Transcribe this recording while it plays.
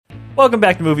Welcome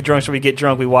back to Movie Drunks, where we get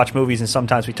drunk, we watch movies, and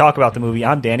sometimes we talk about the movie.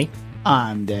 I'm Danny.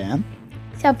 I'm Dan.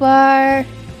 Supper.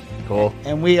 Cool.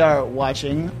 And we are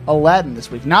watching Aladdin this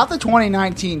week. Not the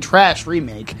 2019 trash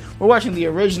remake. We're watching the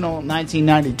original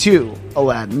 1992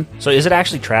 Aladdin. So is it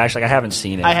actually trash? Like, I haven't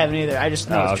seen it. I haven't either. I just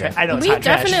know it's okay. I know it's We hot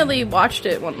trash. definitely watched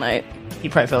it one night. He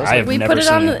probably fell I asleep. have We never put it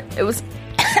seen on. it. It was.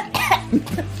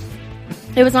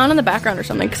 It was on in the background or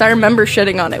something because I remember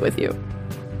shitting on it with you.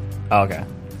 Oh, okay.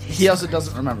 He also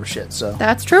doesn't remember shit, so.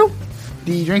 That's true.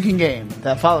 The drinking game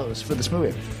that follows for this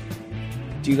movie.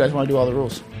 Do you guys want to do all the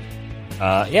rules?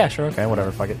 Yeah, sure, okay,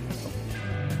 whatever, fuck it.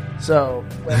 So,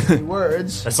 with the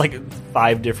words. That's like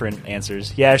 5 different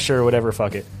answers. Yeah, sure, whatever,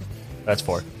 fuck it. That's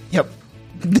 4. Yep.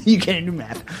 You can't do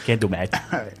math. Can't do math.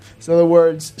 Alright. So the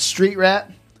words street rat,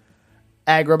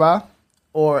 Agrabah,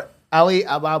 or Ali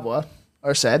Ababa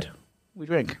are said, we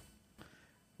drink.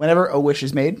 Whenever a wish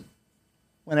is made,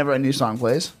 whenever a new song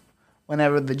plays,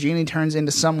 whenever the genie turns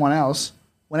into someone else,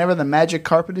 whenever the magic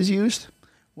carpet is used,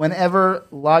 whenever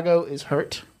Lago is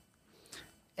hurt,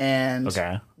 and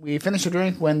we finish the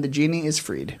drink when the genie is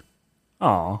freed.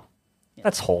 Aw,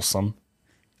 that's wholesome.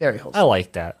 Very wholesome. I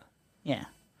like that. Yeah.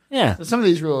 Yeah. So some of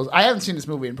these rules, I haven't seen this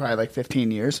movie in probably like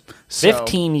 15 years. So,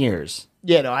 15 years.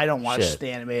 Yeah, no, I don't watch Shit. the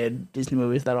animated Disney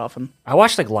movies that often. I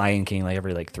watched like Lion King like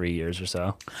every like 3 years or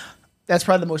so. That's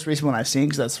probably the most recent one I've seen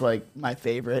because that's like my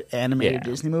favorite animated Yeah.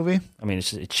 Disney movie. I mean,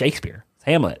 it's Shakespeare. It's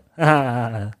Hamlet.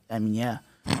 I mean, yeah,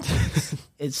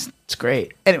 it's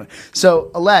great. Anyway, so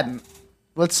Aladdin,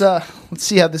 let's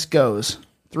see how this goes.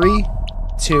 3,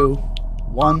 2,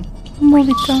 1.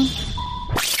 Movie song.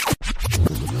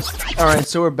 All right,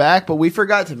 so we're back, but we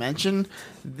forgot to mention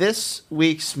this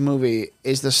week's movie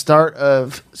is the start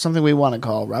of something we want to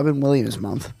call Robin Williams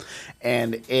Month,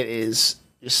 and it is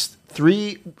just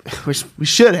 3. Which we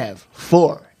should have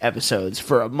 4 episodes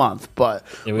for a month, but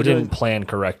Yeah, we we're didn't doing- plan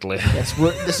correctly. Yes,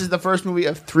 this is the first movie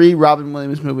of 3 Robin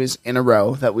Williams movies in a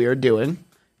row that we are doing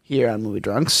here on Movie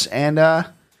Drunks, and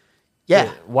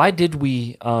yeah, Why did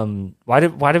we why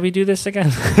did we do this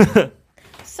again?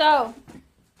 So,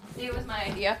 it was my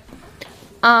idea.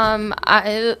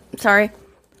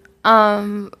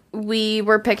 We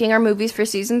were picking our movies for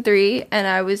season 3, and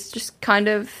I was just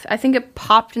I think it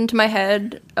popped into my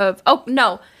head of, oh,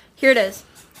 no, here it is.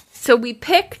 So we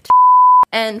picked,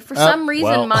 and for some reason,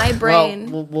 well. my brain,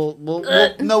 we'll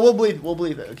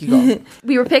believe it. Keep going.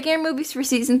 we were picking our movies for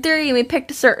season 3, and we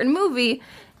picked a certain movie,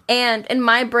 and in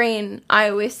my brain, I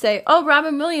always say, oh,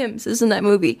 Robin Williams is in that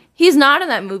movie. He's not in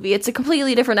that movie. It's a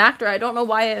completely different actor. I don't know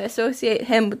why I associate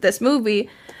him with this movie.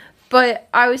 But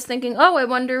I was thinking, oh, I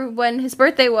wonder when his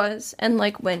birthday was and,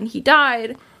 like, when he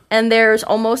died. And there's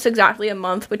almost exactly a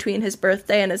month between his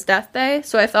birthday and his death day.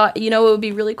 So I thought, it would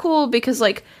be really cool because,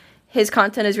 like, his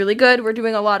content is really good. We're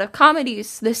doing a lot of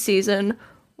comedies this season.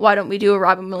 Why don't we do a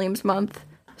Robin Williams month?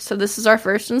 So this is our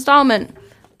first installment.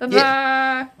 Bye-bye.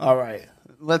 Yeah. All right.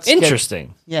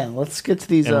 Interesting. Let's get to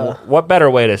these. And what better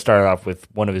way to start off with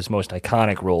one of his most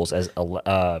iconic roles as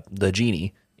the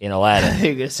genie in Aladdin?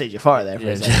 You're gonna say Jafar there for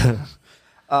a second.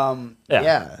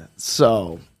 Yeah.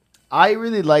 So I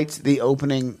really liked the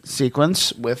opening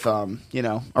sequence with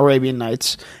Arabian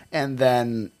Nights, and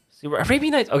then See,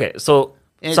 Arabian Nights. Okay, so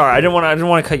sorry, I didn't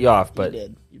want to cut you off, but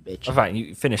you bitch. oh, fine.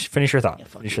 You finish your thought.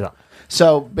 Finish your thought.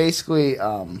 So basically,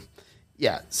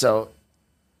 So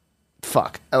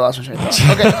fuck, I lost my train of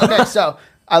thought. Okay. So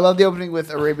I love the opening with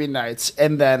Arabian Nights,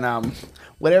 and then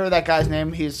whatever that guy's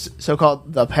name, he's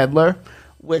so-called the peddler,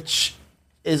 which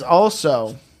is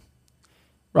also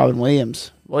Robin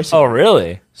Williams voicing. Oh,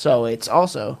 really? So it's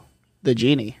also the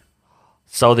genie.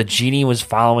 So the genie was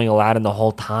following Aladdin the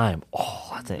whole time. Oh,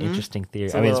 that's an interesting theory.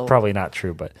 It's a I mean, little- it's probably not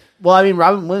true, but Well, I mean,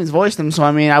 Robin Williams voiced him, so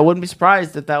I mean, I wouldn't be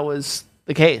surprised if that was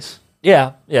the case.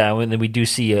 yeah. And then we do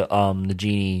see the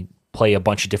genie play a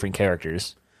bunch of different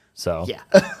characters. So Yeah,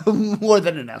 more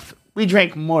than enough. We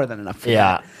drank more than enough. For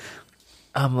yeah. that.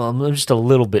 I'm just a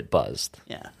little bit buzzed.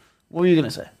 Yeah. What were you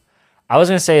gonna say? I was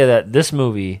going to say that this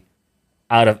movie,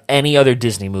 out of any other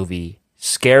Disney movie,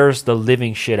 scares the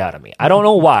living shit out of me. I don't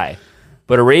know why,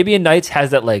 but Arabian Nights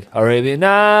has that, like, Arabian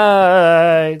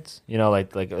Nights, like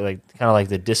kind of like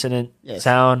the dissonant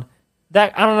sound.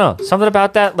 That, I don't know, something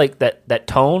about that, like that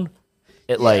tone,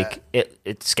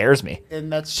 it scares me.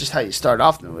 And that's just how you start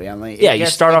off the movie. I'm like, Yeah, you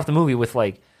start off the movie with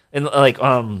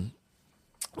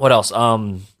what else?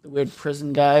 The weird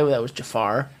prison guy that was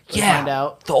Jafar. Find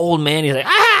out. The old man, he's like,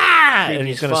 and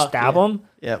he's gonna stab him.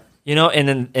 Yep.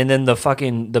 And then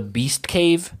the beast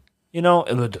cave, and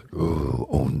Only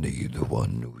the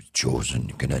one who's chosen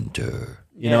can enter.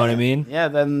 you know what I mean? Yeah.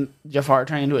 Then Jafar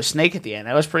turning into a snake at the end.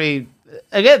 That was pretty.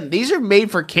 Again, these are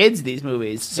made for kids. These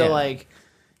movies. So Yeah. like,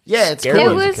 Yeah, it's Scared It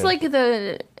Everyone's cool. a was kid. like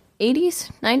the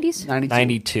 80s, 90s. 92.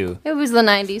 92. It was the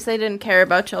 90s. They didn't care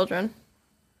about children.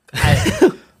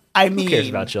 I mean, Who cares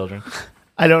about children?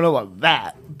 I don't know about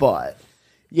that, but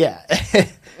yeah.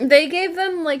 They gave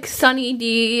them like Sunny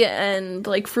D and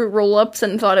like fruit roll-ups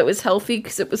and thought it was healthy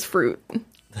because it was fruit.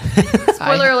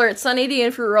 Spoiler alert: Sunny D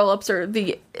and fruit roll-ups are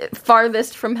the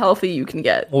farthest from healthy you can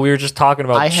get. Well, we were just talking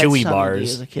about I had chewy Sunny D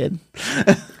bars. as a kid.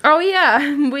 Oh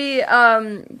yeah, we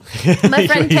my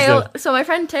friend He's Taylor. a- So my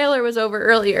friend Taylor was over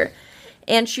earlier,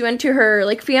 and she went to her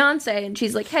like fiance, and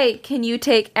she's like, "Hey, can you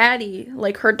take Addie,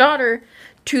 like her daughter,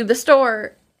 to the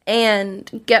store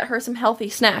and get her some healthy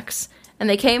snacks?" And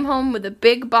they came home with a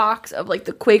big box of like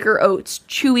the Quaker Oats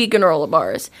chewy granola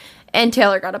bars, and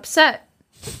Taylor got upset,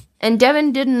 and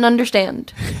Devin didn't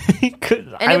understand. He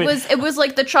couldn't- And I it mean, was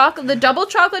like the double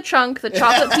chocolate chunk, the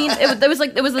chocolate peanut. It was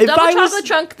the double I was- chocolate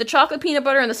chunk, the chocolate peanut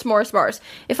butter, and the s'mores bars.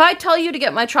 If I tell you to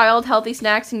get my child healthy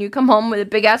snacks and you come home with a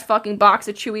big ass fucking box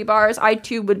of chewy bars, I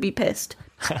too would be pissed.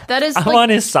 That is I'm like on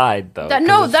his side though. that.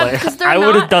 No, it's that like, because they're I not.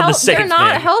 would have done the same They're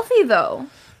not thing. healthy though.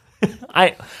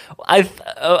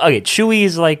 Okay, Chewy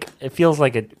is like it feels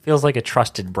like a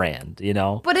trusted brand, you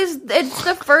know. But it's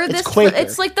the furthest. Quaker.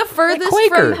 It's like the furthest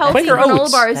Quaker. from healthy Quaker granola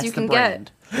Oats. bars That's you the can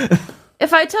brand. get.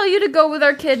 If I tell you to go with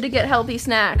our kid to get healthy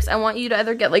snacks, I want you to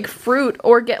either get like fruit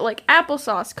or get like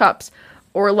applesauce cups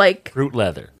or like Fruit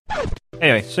leather.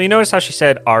 Anyway, so you notice how she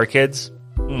said our kids?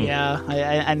 Yeah,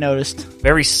 I noticed.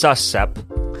 Very sus, Sep.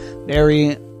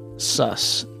 Very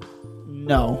sus.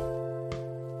 No.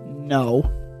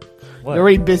 What? You're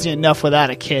already busy enough without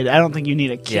a kid. I don't think you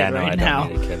need a kid Yeah, no, right I now.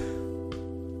 don't need a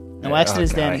kid. No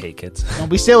accidents, Oh, God, I Danny. hate kids. Don't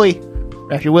be silly.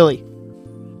 Wrap your willy.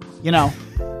 You know,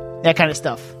 that kind of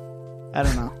stuff. I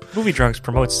don't know. Movie Drunks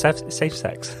promotes safe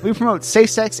sex. We promote safe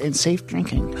sex and safe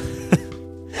drinking.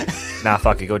 Nah,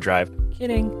 fuck it, go drive.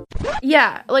 Kidding.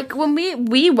 yeah, like when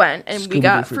we went and we Scooby-Doo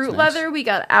got fruit fruit snacks. leather, we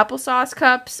got applesauce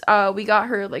cups, we got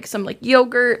her like some like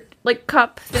yogurt like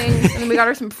cup things, and then we got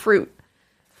her some fruit.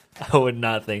 I would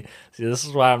not think. See, this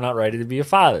is why I'm not ready to be a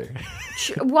father.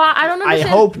 Why I don't understand.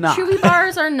 hope not. Chewy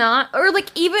bars are not, or like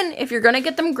even if you're gonna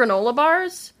get them granola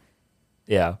bars,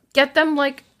 Yeah. get them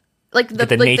like the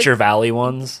The like Nature Valley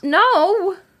ones.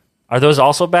 No, Are those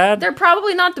also bad? they're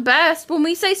probably not the best. When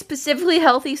we say specifically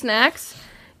healthy snacks,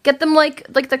 get them like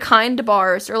the Kind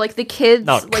bars or like the kids.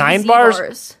 No, like, Kind Z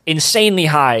bars, insanely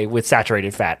high with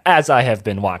saturated fat, as I have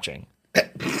been watching.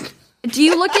 Do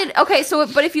you look at okay? So,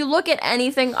 but if you look at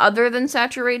anything other than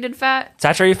saturated fat,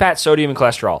 Saturated fat, sodium, and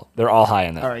cholesterol. They're all high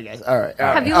in that. All right, guys. All right.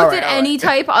 have you looked at any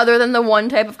type other than the one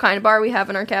type of Kind bar we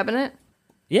have in our cabinet?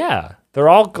 Yeah. They're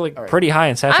all like pretty high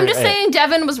in saturated I'm just saying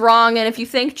Devin was wrong, and if you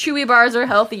think chewy bars are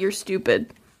healthy, you're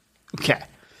stupid. Okay.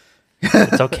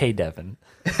 It's okay, Devin.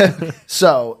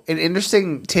 So, an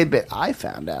interesting tidbit I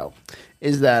found out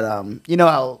is that you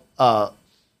know how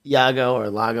Yago or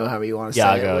Lago, however you want to say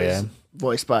Yago, it, was yeah.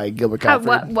 voiced by Gilbert How,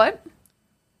 Gottfried. what?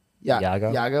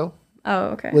 Yago? Yago. Oh,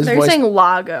 okay. Was They're voiced- saying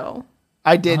Lago.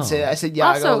 I did say I said Yago,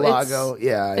 Also, it's- Lago.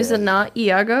 Yeah. Is yeah. it not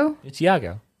Iago? It's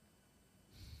Yago.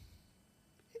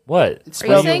 What? It's Are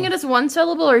you spelled- saying it as one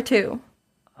syllable or two?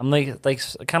 I'm like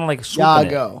kind of like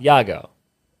swooping Yago. it. Yago.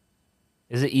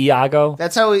 Is it Iago?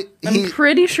 That's how he. I'm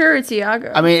pretty sure it's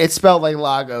Iago. I mean, it's spelled like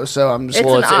Lago, so I'm just. It's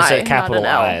Well, an it's I, a capital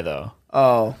not an L. I though.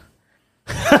 Oh.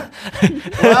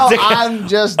 Well, I'm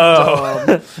just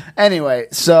dumb. Anyway,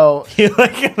 so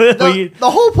Like, the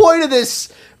whole point of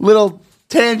this little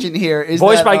tangent here is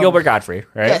voiced that, by Gilbert Gottfried,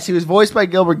 right? Yes, he was voiced by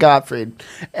Gilbert Gottfried,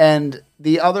 and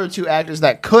the other two actors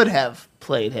that could have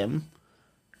played him.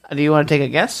 Do you want to take a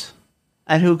guess?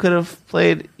 And who could have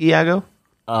played Iago?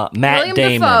 Matt William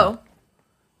Damon. Dafoe.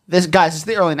 This guys, it's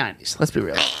the early '90s. Let's be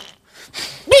real.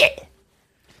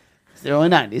 It's the early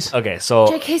 '90s. Okay, so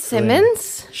J.K.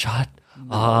 Simmons? shut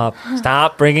up.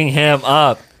 Stop bringing him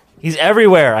up. He's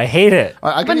everywhere. I hate it. All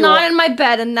right, I'll But give you not one- in my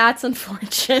bed, and that's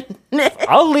unfortunate.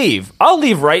 I'll leave. I'll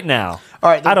leave right now. All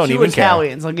right, I don't two even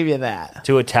Italians. I'll give you that. care.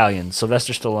 Two Italians.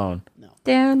 Sylvester Stallone.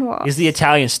 Dan Walsh. He's the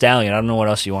Italian stallion. I don't know what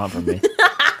else you want from me.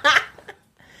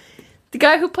 The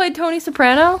guy who played Tony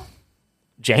Soprano?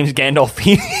 James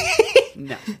Gandolfini.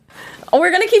 No. Oh,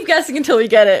 we're going to keep guessing until we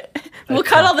get it. We'll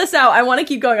cut all this out. I want to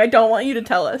keep going. I don't want you to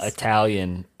tell us.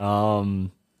 Italian.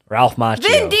 Ralph Macchio.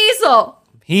 Vin Diesel!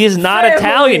 He is not Family.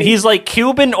 Italian. He's like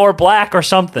Cuban or black or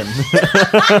something.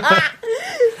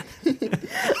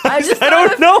 I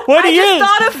don't know what he I just is.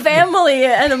 thought of family,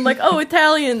 and I'm like, oh,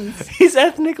 Italians. He's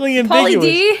ethnically ambiguous. Pauly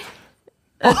D?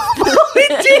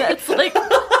 That's like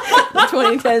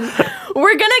 2010.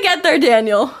 We're gonna get there,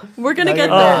 Daniel. We're gonna get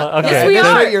you're there. not. Okay. Yes, we Just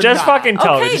are. you're Just not. fucking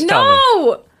tell me. Okay, Just tell me.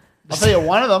 no. I'll tell you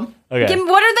one of them. Okay.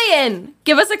 What are they in?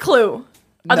 Give us a clue.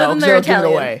 Other than 'cause they're it'll give it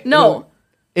Italian. away. No.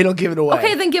 It'll give it away.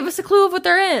 Okay, then give us a clue of what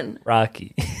they're in.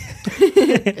 Rocky.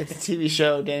 It's a TV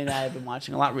show Danny and I have been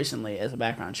watching a lot recently as a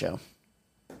background show.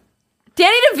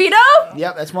 Danny DeVito?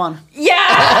 Yep, that's one.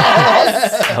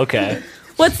 Yes! Okay.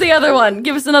 What's the other one?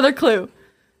 Give us another clue.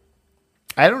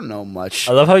 I don't know much.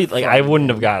 I love how you, like, I wouldn't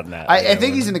have gotten that. I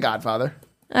think he's in The Godfather.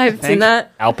 I haven't seen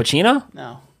that. Al Pacino?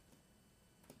 No.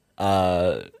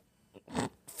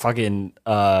 Fucking,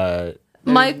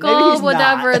 Michael, he's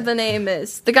whatever not. the name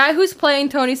is. The guy who's playing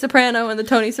Tony Soprano in the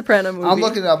Tony Soprano movie. I'm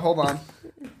looking it up. Hold on.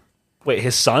 wait,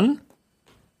 his son?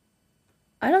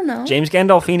 I don't know. James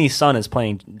Gandolfini's son is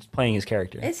playing his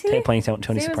character. Is he? Playing Tony His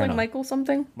name is Soprano. like Michael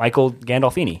something? Michael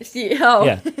Gandolfini. Oh.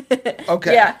 Yeah.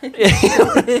 Okay. Yeah.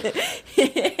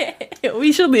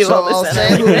 We should leave So all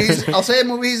this in. I'll say a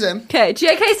movie he's in. Okay,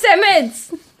 J.K.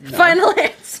 Simmons. Final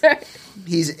answer.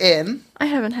 He's in. I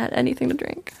haven't had anything to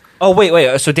drink. Oh,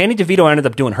 wait. So Danny DeVito ended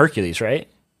up doing Hercules, right?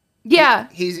 Yeah.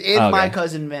 He's in Okay. My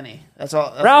Cousin Vinny. That's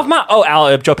all. That's Ralph Ma.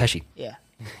 Oh, Joe Pesci. Yeah.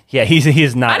 Yeah,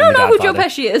 he's not. I don't in The know who Joe Godfather.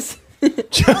 Pesci is.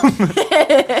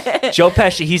 Joe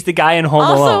Pesci. He's the guy in Home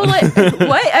Also, Alone. like,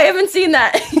 what? I haven't seen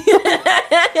that.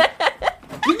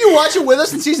 Didn't you watch it with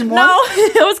us in season 1? No,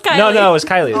 it was Kylie. no, it was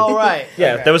Kylie. Oh, right.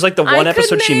 Yeah, Okay. there was like the I one could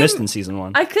episode she name- missed in season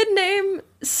 1. I could name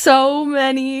so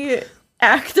many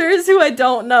actors who I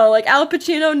don't know. Like Al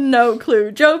Pacino, no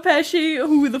clue. Joe Pesci,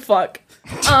 who the fuck?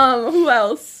 Who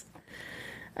else?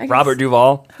 I guess- Robert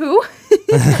Duvall. Who?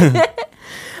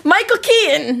 Michael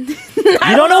Keaton.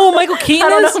 You don't know who Michael Keaton I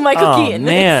don't know is? who Michael Oh, Keaton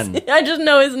man. is. I just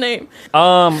know his name.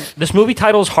 This movie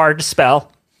title is hard to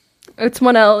spell. It's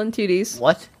one L and two D's.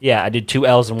 What? Yeah, I did 2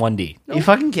 L's and 1 D. Are you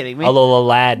fucking kidding me? Although the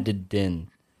lad did din.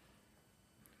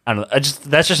 I don't know.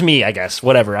 That's just me, I guess.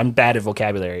 Whatever. I'm bad at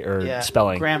vocabulary or Yeah.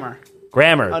 spelling. Grammar.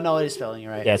 Grammar. Oh, no, it is spelling.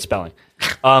 You're right. Yeah, it's spelling.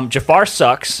 Jafar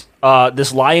sucks.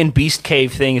 This lion beast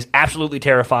cave thing is absolutely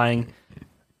terrifying.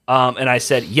 And I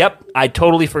said, yep, I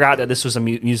totally forgot that this was a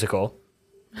musical.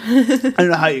 I don't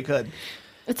know how you could.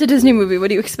 It's a Disney movie. What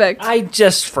do you expect? I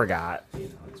just forgot.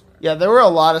 Yeah, there were a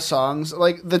lot of songs.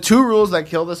 Like, the 2 rules that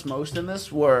killed us most in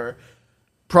this were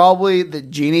probably the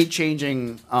genie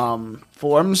changing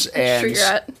forms and... Street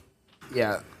Rat.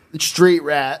 Yeah, the Street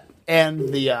Rat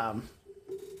and the...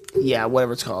 yeah,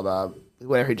 whatever it's called.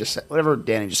 Whatever he just said. Whatever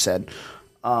Danny just said.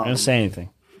 I didn't say anything.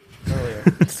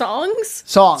 Songs?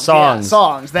 Songs. Yeah,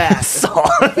 songs. That.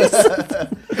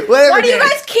 Whatever. Why do you Danny-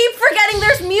 guys keep forgetting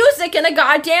there's music in a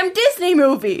goddamn Disney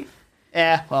movie?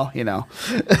 Yeah, well, you know.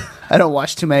 I don't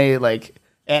watch too many, like,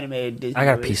 animated Disney I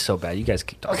got to movies. pee so bad. You guys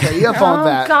keep talking. Okay, you have fun with Oh,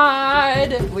 that.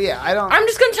 God. Well, yeah, I don't... I'm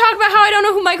just going to talk about how I don't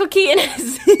know who Michael Keaton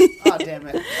is. Oh, damn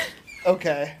it.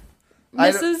 Okay.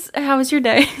 I don't- Mrs., how was your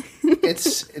day?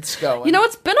 It's going. You know,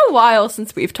 it's been a while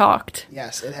since we've talked.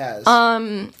 Yes, it has.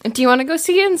 Do you want to go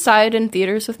see Inside in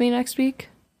theaters with me next week?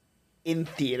 In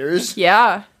theaters?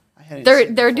 Yeah. I hadn't They're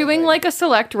seen they're the full doing thing. like a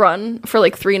select run for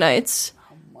like 3 nights.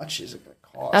 How much is it going to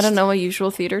cost? I don't know, a usual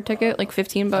theater ticket, like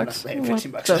 $15. not paying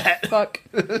 $15 What for the that. fuck?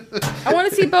 I want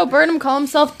to see Bo Burnham call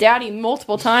himself daddy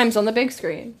multiple times on the big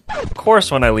screen. Of course,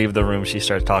 when I leave the room, she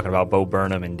starts talking about Bo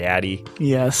Burnham and Daddy.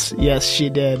 Yes, she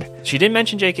did. She didn't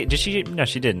mention J.K. Did she? No,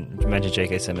 she didn't mention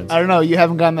J.K. Simmons. I don't know. You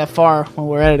haven't gotten that far when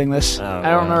we're editing this. I don't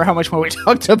wow. remember how much more we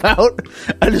talked about.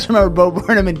 I just remember Bo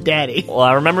Burnham and Daddy. Well,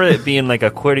 I remember it being like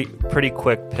a pretty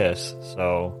quick piss.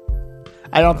 So,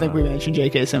 I don't think we mentioned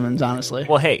J.K. Simmons, honestly.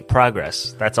 well, hey,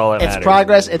 progress. That's all that It's matters.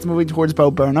 progress. It's moving towards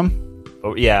Bo Burnham.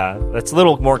 Oh, yeah, that's a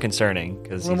little more concerning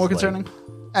because A little more concerning.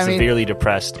 I mean, severely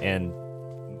depressed and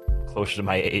closer to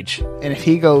my age. and if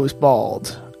he goes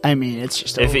bald, I mean, it's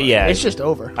just over. It's just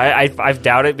over. I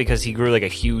doubt it because he grew like a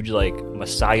huge like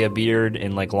Messiah beard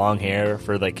and like long hair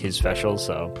for like his special.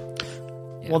 So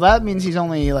Well, that means he's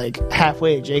only like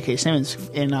halfway to J.K. Simmons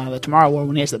in the Tomorrow War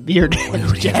when he has the beard. When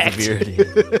he has the beard.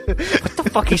 What the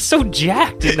fuck? He's so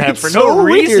jacked in that It's for so no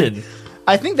weird. reason.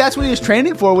 I think that's what he was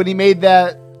training for when he made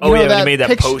that. Oh, yeah, when he made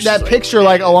that post, that like- picture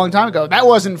like a long time ago. That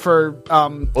wasn't for.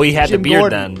 Well, he had Jim the beard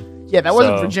Gordon. then. Yeah, that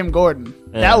wasn't So- for Jim Gordon.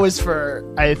 Yeah. That was for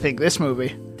I think this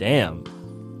movie. Damn.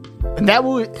 And that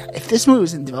movie, if this movie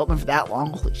was in development for that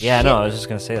long, holy shit! Yeah, no, I was just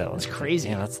gonna say that. That's crazy.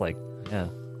 Yeah, that's like, yeah,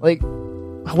 Like,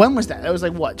 when was that? That was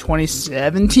like what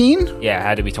 2017. yeah. It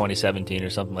had to be 2017 or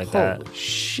something like that. Holy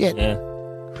shit! Yeah,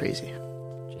 Crazy.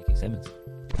 J.K. Simmons.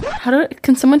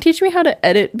 Can someone teach me how to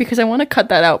edit? Because I want to cut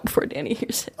that out before Danny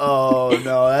hears it. Oh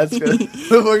no, that's good.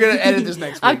 We're gonna edit this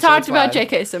next week. I've so talked it's about fine.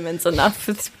 J.K. Simmons enough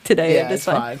today. Yeah, it's it's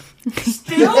fine.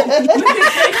 fine.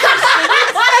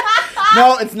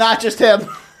 No, it's not just him.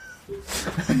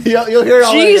 You'll hear it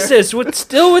all later. Jesus, what's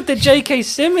still with the J.K.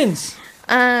 Simmons?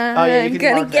 yeah, you I'm can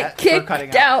gonna mark get that for kicked cutting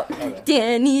out. out. Okay.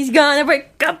 Danny's gonna break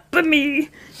up with me.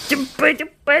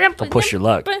 Don't push your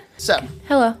luck. So,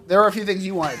 Hello. there are a few things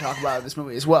you want to talk about in this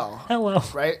movie as well, Hello.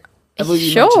 right?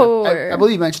 Sure. I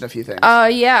believe you mentioned a few things.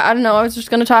 Yeah, I don't know. I was just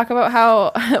going to talk about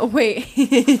how.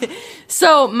 Wait.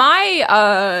 So,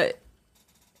 my.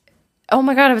 Oh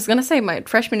my God, I was going to say my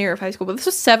freshman year of high school, but this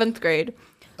was 7th grade.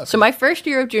 Okay. So, my first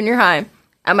year of junior high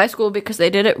at my school, because they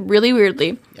did it really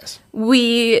weirdly, yes.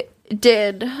 we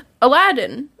did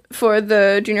Aladdin for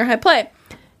the junior high play.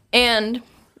 And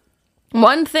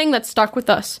one thing that stuck with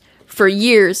us for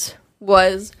years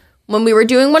was when we were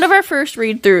doing one of our first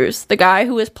read-throughs, the guy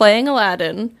who was playing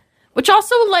Aladdin, which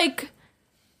also, like,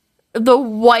 the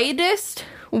whitest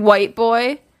white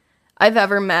boy I've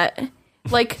ever met.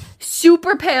 Like,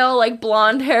 super pale, like,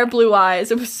 blonde hair, blue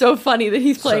eyes. It was so funny that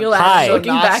he's playing Aladdin,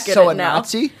 looking back at it now.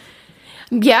 Nazi?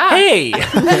 Yeah. Hey,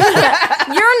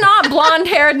 You're not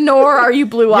blonde-haired, nor are you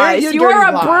blue eyes. you're You are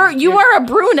dirty blonde. you are a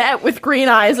brunette with green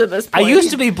eyes at this I point.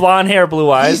 used to be blonde hair, blue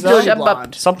eyes. He's though. dirty Shut blonde.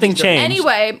 up. Something changed.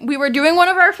 Anyway, we were doing one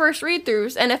of our first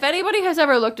read-throughs, and if anybody has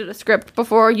ever looked at a script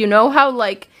before, you know how,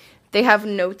 like, they have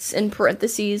notes in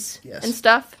parentheses Yes. and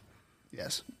stuff?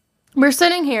 Yes. We're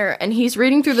sitting here, and he's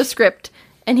reading through the script,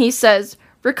 and he says,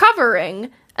 recovering,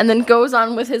 and then goes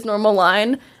on with his normal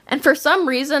line, and for some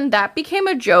reason, that became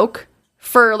a joke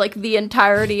for, like, the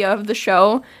entirety of the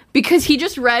show, because he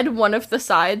just read one of the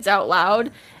sides out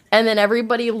loud, and then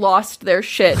everybody lost their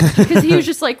shit, because he was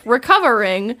just like,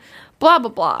 recovering, blah, blah,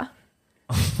 blah.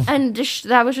 And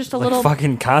that was just a Like little...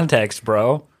 fucking context,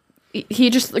 bro.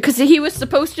 He just... Because he was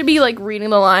supposed to be, like,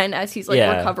 reading the line as he's, like,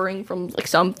 Yeah. recovering from, like,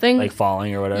 something. Like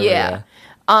falling or whatever. Yeah.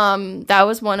 That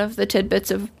was one of the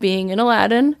tidbits of being in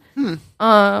Aladdin.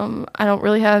 I don't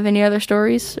really have any other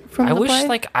stories from I the wish play.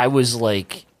 like I was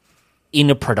like in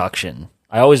a production.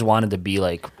 I always wanted to be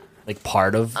like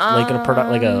part of like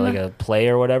a like a play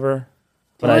or whatever.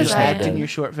 But I What just is never that? In did. your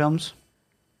short films?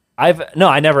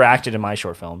 I never acted in my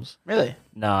short films. Really?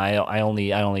 No, I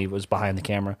only was behind the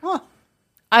camera. Huh.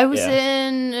 I was Yeah.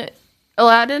 in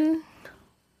Aladdin,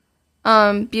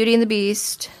 Beauty and the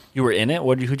Beast. You were in it.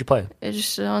 Who'd you play? It's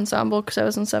just an ensemble because I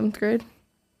was in 7th grade.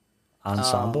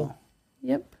 Ensemble.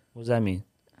 Yep, What does that mean?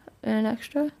 and an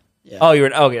extra Oh, you're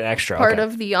an extra. part okay.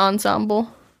 of the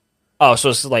ensemble. Oh, so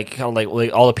it's like kind of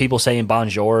like all the people saying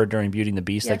bonjour during Beauty and the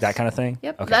Beast, like Yes. that kind of thing.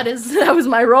 Yep, Okay. that was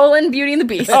my role in Beauty and the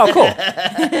Beast. Oh,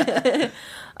 cool.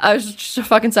 I was just a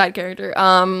fucking side character.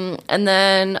 And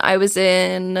then I was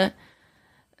in.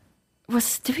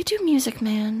 Did we do Music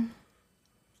Man?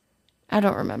 I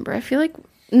don't remember. I feel like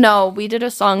no, we did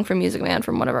a song for Music Man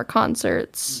from one of our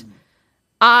concerts.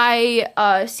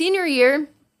 Senior year.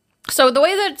 So the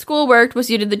way that school worked was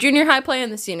you did the junior high play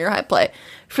and the senior high play.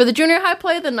 For the junior high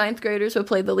play, the 9th graders would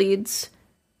play the leads.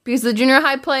 Because the junior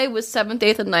high play was 7th,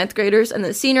 8th, and 9th graders, and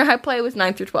the senior high play was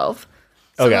 9th through 12.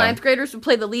 So Okay. the 9th graders would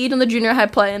play the lead in the junior high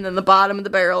play, and then the bottom of the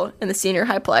barrel in the senior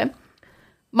high play.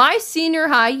 My senior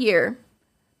high year,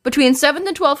 between 7th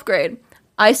and 12th grade,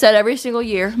 I said every single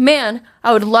year, man,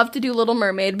 I would love to do Little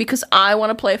Mermaid because I want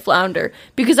to play Flounder.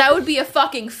 Because I would be a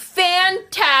fucking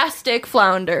fantastic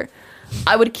Flounder.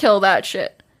 I would kill that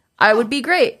shit. I would be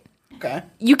great. Okay.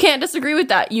 You can't disagree with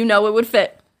that. You know it would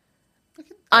fit.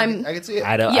 I can see it.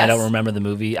 I Yes. don't remember the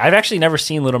movie. I've actually never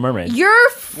seen Little Mermaid.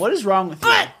 What is wrong with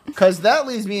you? Because that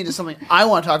leads me into something I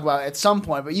want to talk about at some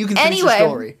point, but you can finish Anyway. the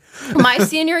story. My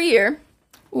senior year,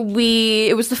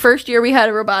 it was the first year we had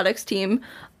a robotics team.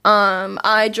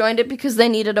 I joined it because they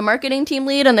needed a marketing team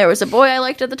lead, and there was a boy I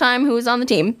liked at the time who was on the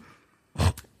team.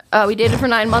 We dated for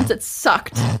 9 months. It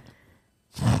sucked.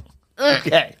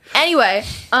 Okay. Anyway,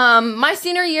 my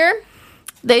senior year,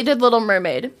 they did Little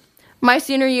Mermaid. My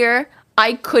senior year,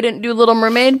 I couldn't do Little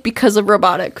Mermaid because of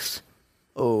robotics.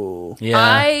 Oh. Yeah.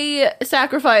 I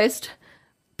sacrificed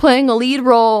playing a lead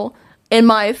role in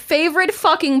my favorite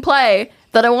fucking play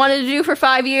that I wanted to do for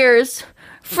 5 years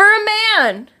for a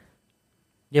man.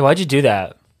 Yeah, why'd you do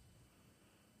that?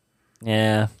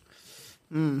 Yeah.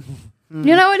 You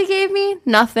know what he gave me?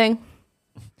 Nothing.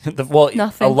 A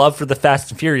Nothing. love for the Fast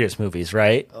and Furious movies,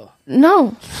 right?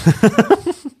 No.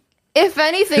 If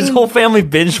anything, His whole family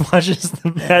binge watches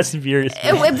the Fast and Furious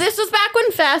movies. if this was back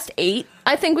when Fast 8,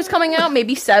 I think, was coming out,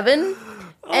 maybe 7,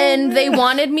 and they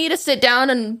wanted me to sit down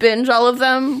and binge all of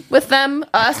them with them.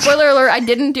 Spoiler alert, I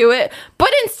didn't do it.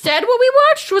 But instead, what we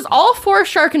watched was all 4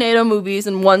 Sharknado movies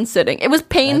in one sitting. It was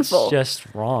painful. That's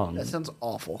just wrong. That sounds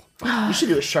awful. You should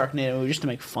do a Sharknado movie just to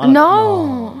make fun of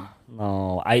No.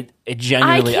 No, I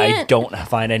genuinely I can't- don't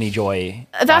find any joy.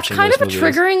 That's watching kind those of a movies.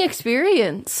 triggering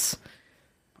experience.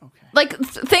 Like,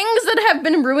 things that have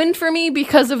been ruined for me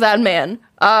because of that man.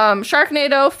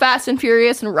 Sharknado, Fast and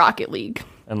Furious, and Rocket League.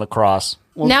 And lacrosse.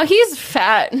 Now he's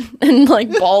fat and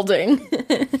like balding,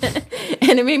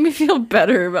 and it made me feel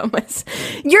better about myself.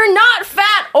 You're not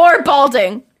fat or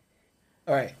balding.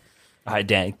 All right. All right,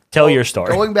 Dan, tell your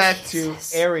story. Going back to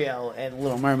Ariel and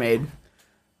Little Mermaid,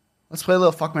 let's play a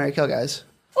little Fuck, Marry, Kill, guys.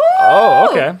 Oh,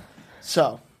 okay.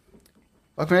 So,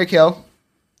 Fuck, Marry, Kill,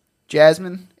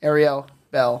 Jasmine, Ariel,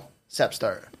 Belle,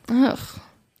 Sepstar. Ugh.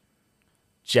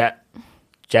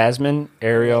 Jasmine,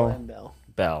 Ariel, And Belle.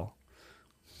 Belle.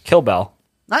 Kill Belle.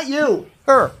 Not you.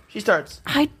 Her. She starts.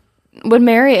 I would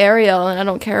marry Ariel, and I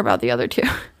don't care about the other two.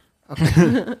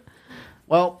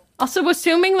 Well, Also,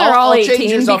 assuming they're I'll all change 18,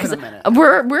 yours up because in a minute.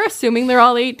 we're assuming they're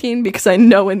all 18 because I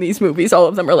know in these movies all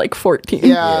of them are like 14.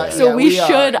 yeah. So yeah, we are.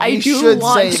 should. I We do should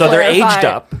want say to So they're clarify. aged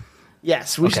up.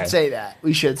 Yes, we Okay. should say that.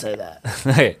 We should say that.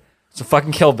 Okay. So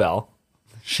fucking kill Belle.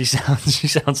 She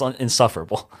sounds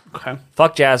insufferable. Okay.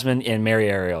 Fuck Jasmine and marry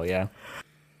Ariel, yeah.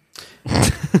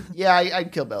 Yeah,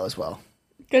 I'd kill Belle as well.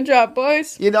 Good job,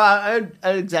 boys. You know, I'd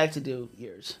exactly do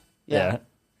yours. Yeah.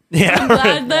 Yeah.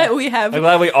 Glad that we have. I'm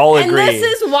glad we all And agree. this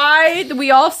is why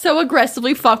we all so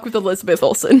aggressively fuck with Elizabeth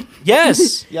Olsen.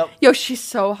 Yes. Yep. Yo, she's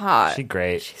so hot. She's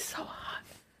great. She's so hot.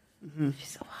 She's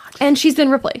so hot. And she's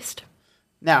been replaced.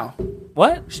 Now,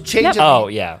 What? change Yep. up. Oh,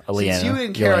 yeah. Since Aleana. you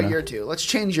didn't care Yelena. about your two, let's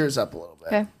change yours up a little bit.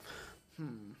 Okay.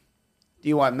 Do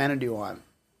you want men or do you want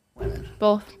women?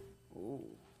 Both.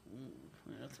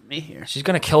 That's me here. She's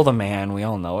going to kill the man. We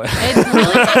all know it. It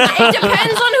really it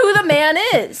depends on who the man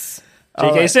is.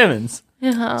 J.K. right. Simmons.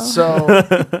 Yeah.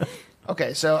 So,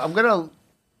 okay, so I'm gonna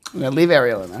leave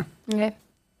Ariel in there. Okay.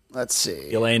 Let's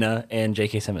see. Elena and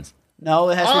J.K. Simmons. No,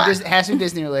 it has to be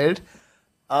Disney related.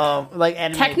 Like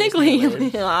animated Technically, Disney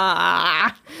related.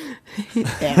 are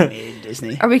Animated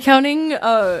Disney. we counting?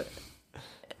 No.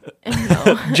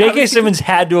 J.K. Simmons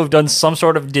had to have done some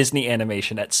sort of Disney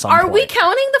animation at some Are point. we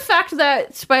counting the fact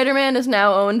that Spider-Man is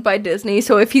now owned by Disney?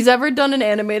 So if he's ever done an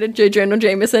animated J. Jonah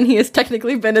Jameson, he has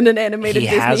technically been in an animated He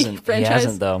Disney hasn't. He franchise.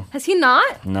 hasn't, though. Has he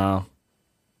not? No.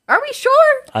 Are we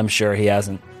sure? I'm sure he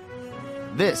hasn't.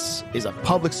 This is a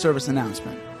public service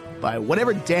announcement by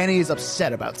whatever Danny is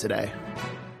upset about today.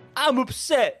 I'm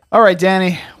upset. All right,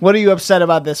 Danny, what are you upset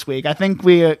about this week? I think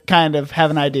we kind of have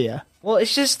an idea. Well,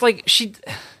 it's just like she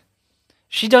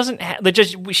doesn't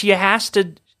she has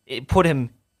to put him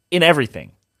in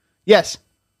everything. Yes.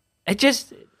 It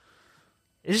just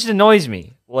annoys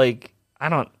me. Like I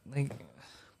don't like.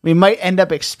 We might end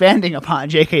up expanding upon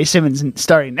J.K. Simmons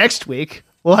starting next week.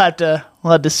 We'll have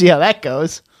to see how that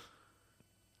goes.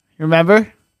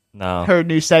 Remember No. her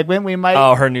new segment? We might.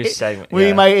 Oh, her new segment. We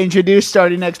yeah. might introduce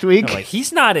starting next week. I'm like,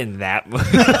 he's not in that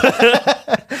movie.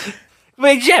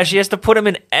 Like, yeah, she has to put him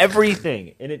in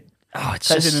everything, and it's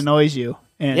Because just it annoys you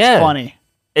and Yeah. it's funny.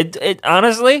 it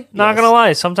honestly, not Yes. gonna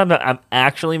lie, sometimes I'm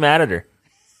actually mad at her.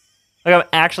 Like I'm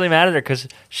actually mad at her because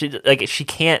she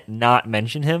can't not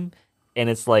mention him, and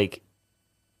it's like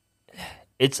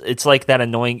it's like that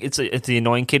annoying. It's the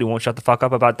annoying kid who won't shut the fuck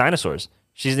up about dinosaurs.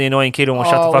 She's the annoying kid who won't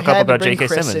shut the fuck we up had to about bring J.K.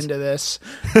 Chris Simmons. into this.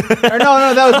 Or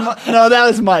no, that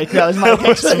was Mike. That was Mike.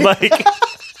 actually. Mike.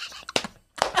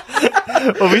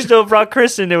 Well, we still brought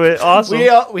Chris into it. Awesome.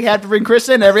 We have to bring Chris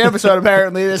in every episode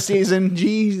apparently this season.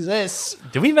 Jesus.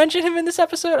 Did we mention him in this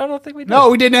episode? I don't think we did. No,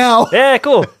 we did now. Yeah,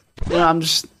 cool. I'm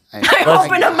just. I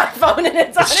opened up my phone and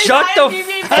it's on his Shut the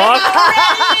IMDb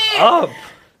fuck up.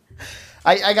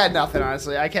 I got nothing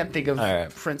honestly. I can't think of All right.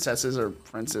 princesses or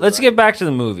princes. Let's get back to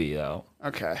the movie, though.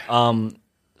 okay.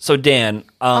 So Dan,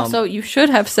 Also, you should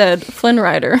have said Flynn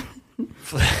Rider.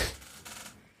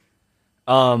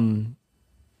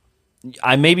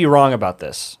 I may be wrong about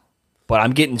this, but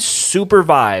I'm getting super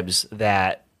vibes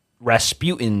that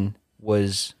Rasputin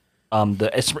was the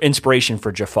inspiration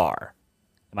for Jafar.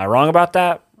 Am I wrong about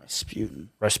that?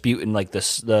 Rasputin, like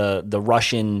the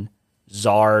Russian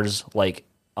czar's like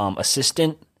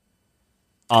assistant,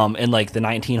 in like the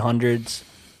 1900s.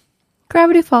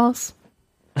 Gravity Falls.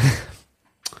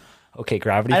 Okay,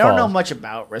 Gravity I Falls. don't know much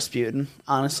about Rasputin.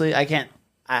 Honestly, I can't.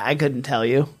 I couldn't tell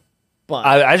you. But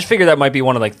I just figured that might be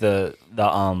one of like the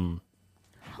Also,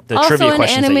 trivia an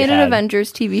questions animated that you had.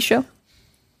 Avengers TV show.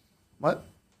 what?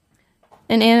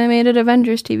 An animated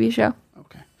Avengers TV show.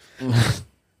 Okay.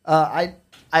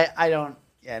 I don't.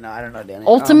 Yeah, no, I don't know, Danny.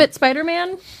 Ultimate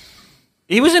Spider-Man.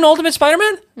 He was in Ultimate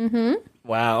Spider-Man? Mm-hmm.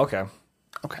 Wow, okay.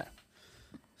 Okay.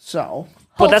 So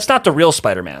But that's not the real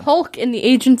Spider-Man. Hulk and the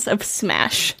Agents of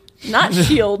Smash. Not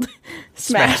S.H.I.E.L.D.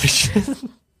 Smash.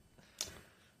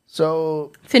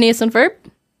 so Phineas and Ferb.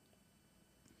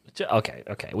 Okay,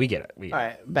 we get it. all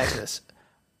right. Back to this.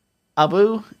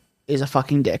 Abu is a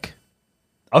fucking dick.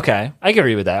 Okay, I can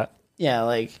agree with that. Yeah,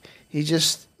 like He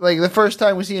just like the first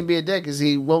time we see him be a dick is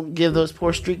he won't give those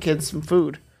poor street kids some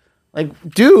food. Like,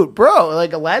 dude, bro,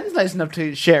 like Aladdin's nice enough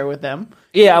to share with them.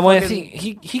 Yeah, I think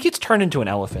he gets turned into an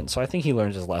elephant, so I think he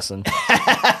learns his lesson.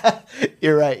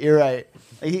 You're right.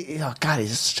 Oh God,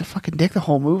 he's such a fucking dick the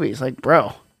whole movie. He's like,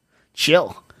 bro,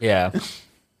 chill. Yeah.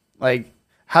 Like,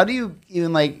 how do you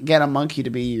even like get a monkey to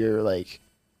be your like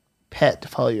pet to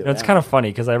follow you? It's around? kind of funny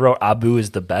because I wrote Abu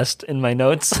is the best in my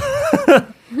notes.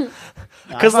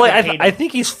 Because fucking like hate I him.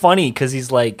 think he's funny because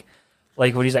he's like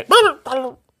when he's like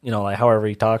like however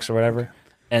he talks or whatever,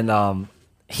 and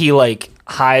he like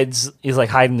hides. He's like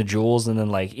hiding the jewels, and then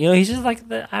like he's just like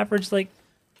the average like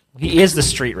he is the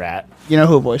street rat. You know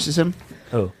who voices him?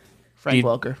 Oh, Frank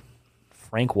Welker.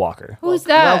 Frank Walker. Who's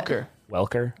that? Welker,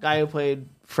 Welker. guy who played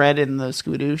Fred in the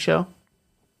Scooby Doo show.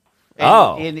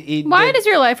 Oh. Why does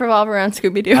your life revolve around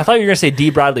Scooby Doo? I thought you were gonna say D.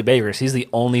 Bradley Baker. He's the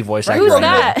only voice actor. Who's I know.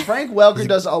 that? Frank Welker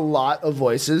does a lot of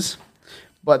voices,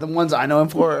 but the ones I know him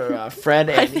for are Fred,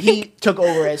 and he took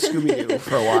over as Scooby Doo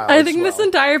for a while. I think this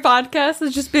entire podcast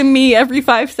has just been me every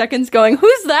 5 seconds going,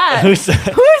 "Who's that? Who's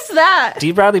that? Who's that?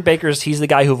 D. Bradley Baker's. He's the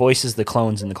guy who voices the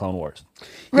clones in the Clone Wars.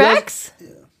 Rex?"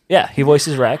 Yeah, he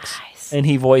voices Rex, and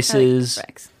he voices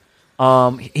Rex.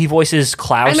 he voices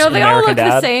Klaus I know in they all American look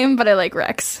Dad. the same, but I like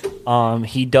Rex.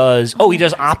 He does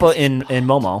Appa in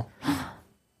Momo.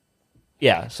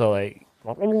 Yeah, so like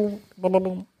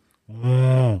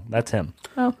that's him.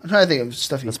 I'm trying to think of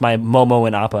stuff. That's my Momo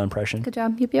and Appa impression. Good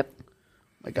job. Yep, yep.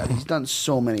 My God, he's done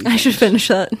so many. I should finish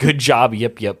that. Good job.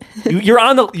 Yep. You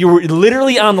were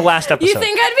literally on the last episode. You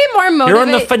think I'd be more motivated? You're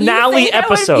on the finale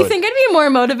episode. You think I'd be more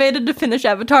motivated to finish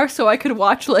Avatar so I could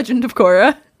watch Legend of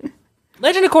Korra?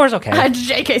 Legend of Korra is okay.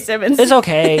 J.K. Simmons. It's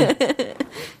okay.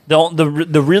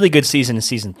 the really good season is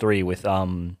season 3 with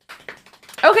Okay,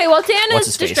 well, Dan What's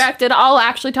is his face? distracted. I'll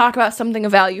actually talk about something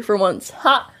of value for once.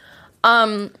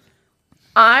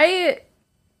 I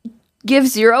give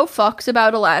 0 fucks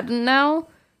about Aladdin now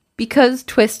because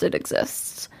Twisted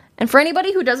exists. And for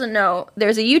anybody who doesn't know,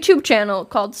 there's a YouTube channel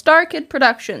called Star Kid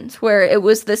Productions where it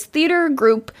was this theater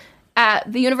group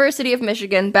at the University of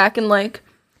Michigan back in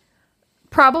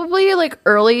probably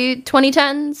early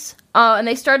 2010s. And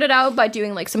they started out by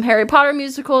doing some Harry Potter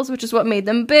musicals, which is what made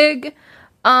them big.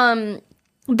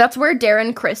 That's where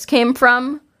Darren Criss came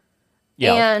from.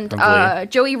 yeah, And from Glee.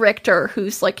 Joey Richter,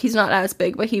 who's he's not as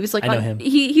big, but he was I know him.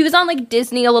 He was on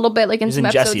Disney a little bit, in He's some in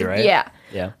episodes. Jessie, right? Yeah.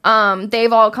 Yeah.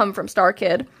 They've all come from Star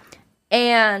Kid.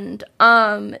 And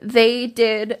they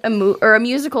did a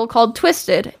musical called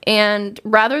Twisted. And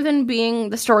rather than being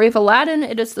the story of Aladdin,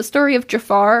 it is the story of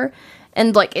Jafar.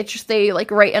 And it's just they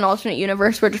write an alternate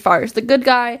universe where Jafar is the good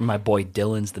guy. My boy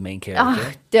Dylan's the main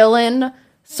character. Dylan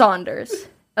Saunders.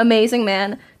 Amazing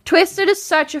man. Twisted is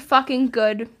such a fucking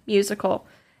good musical.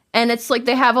 And it's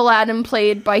they have Aladdin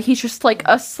played by, he's just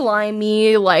a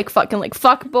slimy,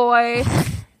 fuck boy.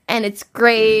 And it's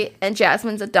great. And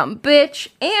Jasmine's a dumb bitch.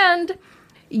 And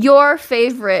your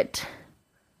favorite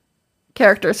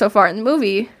character so far in the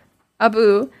movie,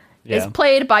 Abu, is Yeah.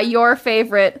 played by your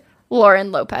favorite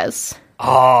Lauren Lopez. Oh,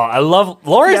 I love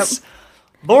Lauren's.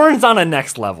 Yep. Lauren's on a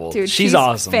next level. Dude, she's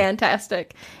awesome.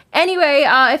 Fantastic. Anyway,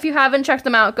 if you haven't checked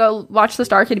them out, go watch the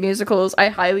Star Kid musicals. I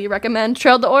highly recommend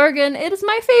Trail to Oregon. It is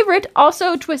my favorite.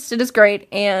 Also, Twisted is great,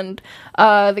 and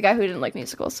the guy who didn't like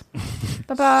musicals.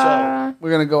 Bye-bye. So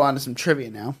we're gonna go on to some trivia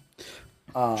now.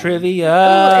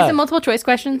 Trivia. Is it multiple choice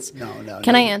questions? No.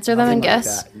 Can I answer them and nothing like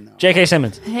guess? that, no. J.K.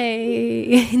 Simmons.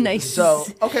 Hey, nice. So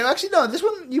actually, no. This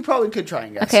one you probably could try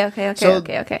and guess.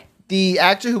 Okay. The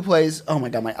actor who plays, oh my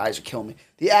God, my eyes are killing me.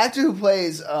 The actor who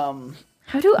plays How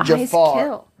do eyes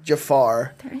kill?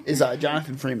 Jafar is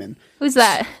Jonathan Freeman. Who's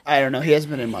that? I don't know. He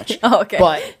hasn't been in much. Oh, okay.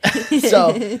 But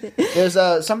so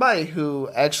there's somebody who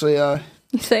actually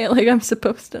You say it like I'm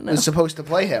supposed to know. is supposed to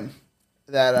play him.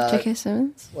 That J.K.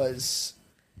 Simmons? was.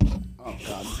 Oh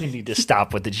God. We need to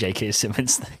stop with the J.K.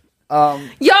 Simmons thing.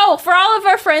 Yo, for all of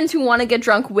our friends who want to get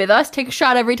drunk with us, take a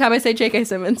shot every time I say J.K.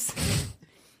 Simmons.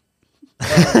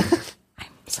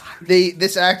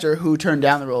 This actor who turned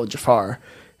down the role of Jafar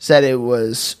said it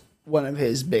was one of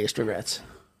his biggest regrets.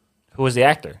 Who was the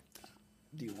actor?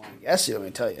 Do you want to guess? You want me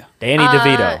to tell you? Danny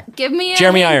DeVito. Give me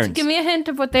Jeremy hint. Irons. Give me a hint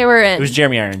of what they were in. It was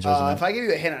Jeremy Irons, wasn't If I give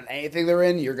you a hint on anything they're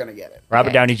in, you're gonna get it. Robert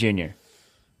okay. Downey Jr.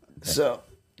 So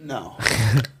no.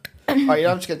 All right,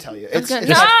 I'm just gonna tell you. It's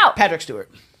No! Patrick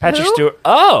Stewart, Patrick Who? Stewart.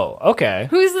 Oh, okay.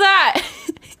 Who's that?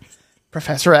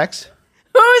 Professor X.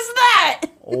 Who's that?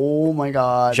 Oh my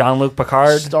God. Jean-Luc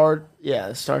Picard. Star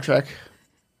Trek.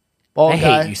 Bald I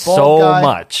guy. hate you Bald so guy.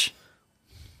 much.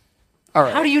 All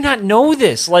right. How do you not know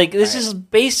this? Like, this is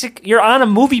basic. You're on a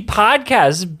movie podcast.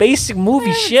 This is basic movie I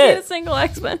haven't seen shit. a single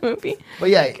X-Men movie. But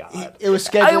yeah, it was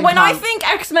scheduled. When I think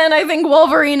X-Men, I think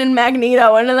Wolverine and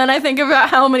Magneto, and then I think about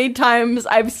how many times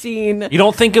I've seen. You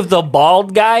don't think of the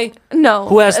bald guy No,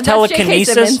 who has that's J.K.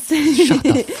 telekinesis?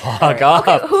 Simmons. Fuck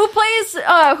up. Who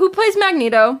plays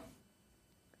Magneto?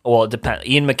 Well, it depends.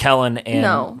 Ian McKellen and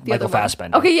No, the Michael other one.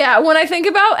 Fassbender. Okay, yeah. When I think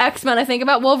about X-Men, I think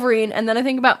about Wolverine, and then I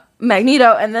think about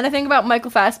Magneto, and then I think about Michael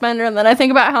Fassbender, and then I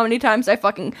think about how many times I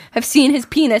fucking have seen his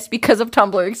penis because of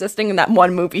Tumblr existing in that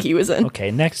one movie he was in. Okay,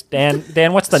 next, Dan.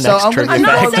 Dan, what's the So next I'm gonna trivia I'm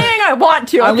not fact? saying I want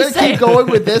to. I'm I'm going just to keep saying. going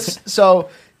with this. So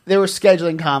there were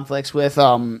scheduling conflicts with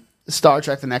Star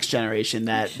Trek: The Next Generation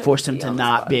that forced him to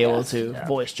not be able to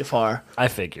voice Jafar. I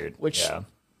figured. Which- yeah.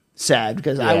 Sad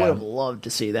because I Yeah. would have loved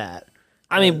to see that.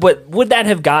 I mean, but would that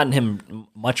have gotten him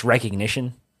much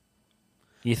recognition?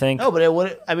 You think? No, but it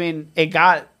would. I mean, it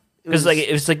got. Because like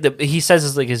it was like he says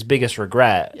it's like his biggest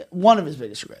regret. one of his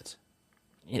biggest regrets.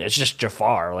 You know, it's just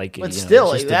Jafar. Like, But you know, still,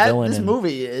 it's like just the that, villain this and-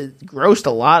 movie it grossed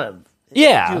a lot of.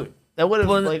 Yeah. Dude, that would have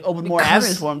Well, like opened more because-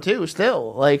 avenues for him too.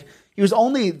 Still, like he was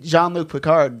only Jean-Luc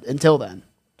Picard until then.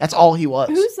 That's all he was.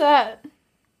 Who's that?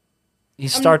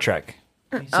 He's Star Trek.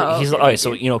 He's, Oh, he's okay, all right.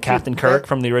 So you know Captain Kirk that-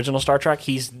 from the original Star Trek.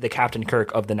 He's the Captain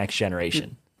Kirk of the Next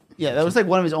Generation. Yeah, that was like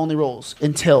one of his only roles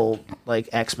until like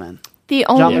X-Men. The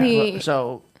Jean-Luc only. Picard.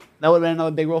 So that would have been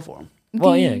another big role for him.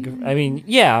 Well, yeah. I mean,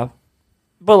 yeah,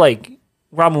 but like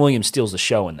Robin Williams steals the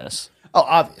show in this. Oh,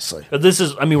 obviously. But this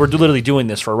is. I mean, we're literally doing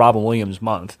this for Robin Williams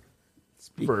month.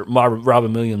 For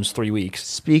Robin Williams 3 weeks.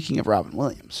 Speaking of Robin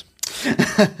Williams,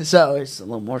 so it's a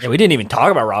little more. Yeah, we didn't even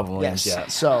talk about Robin Williams yes.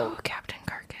 yet. So Captain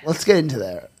Kirk. let's get into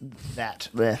that.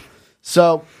 Bleh.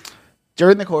 So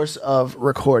during the course of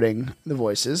recording the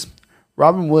voices,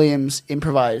 Robin Williams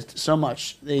improvised so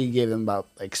much that he gave them about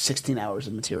like 16 hours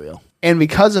of material. And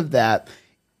because of that,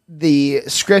 the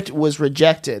script was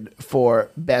rejected for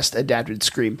Best Adapted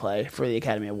Screenplay for the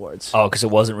Academy Awards. Oh, because it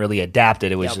wasn't really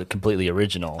adapted; it was Yep. completely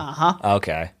original. Uh-huh.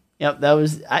 Okay. Yep, that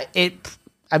was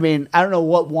I mean, I don't know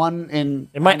what won in.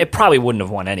 It probably wouldn't have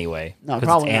won anyway. No, 'cause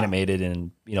probably it's not. animated,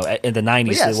 and you know, in the '90s,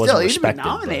 But yeah, it wasn't still, even respected. but-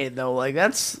 nominated though, like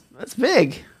that's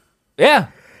big. Yeah.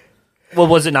 Well,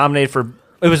 was it nominated for?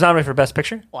 It was nominated for Best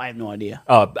Picture. Well, I have no idea.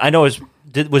 Oh, I know.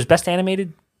 Was Best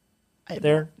Animated I have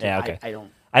there? no- Yeah. Okay. I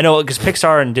don't. I know because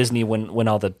Pixar and Disney win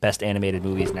all the Best Animated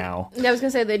movies now. Yeah, I was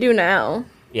gonna say they do now.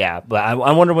 Yeah, but I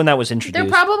wonder when that was introduced. They're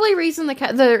probably reason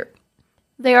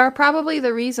they are probably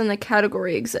the reason the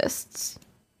category exists.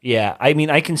 Yeah, I mean,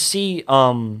 I can see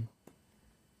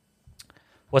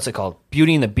what's it called?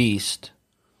 Beauty and the Beast.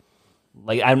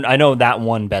 Like I know that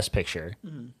won Best Picture,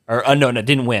 or no, it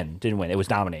didn't win. Didn't win. It was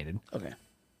nominated. Okay.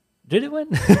 Did it win?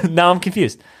 Now I'm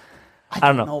confused. I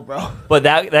don't know. No, bro. But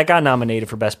that got nominated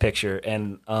for Best Picture,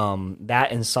 and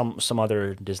that and some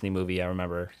other Disney movie I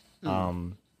remember.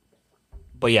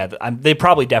 But yeah, they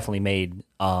probably definitely made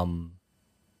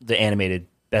the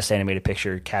Best Animated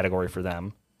Picture category for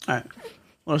them. All right.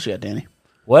 What else you got, Danny?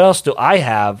 What else do I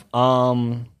have?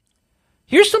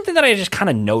 Here's something that I just kind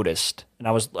of noticed, and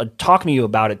I was talking to you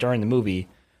about it during the movie.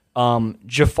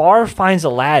 Jafar finds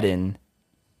Aladdin.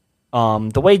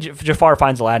 The way Jafar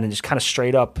finds Aladdin is kind of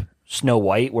straight up Snow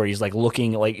White, where he's like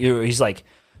looking like he's like,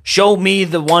 "Show me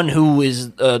the one who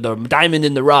is the diamond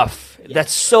in the rough." Yeah.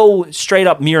 That's so straight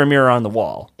up mirror on the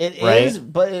wall. It is,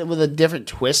 right? but with a different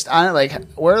twist on it. Like,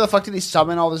 where the fuck did he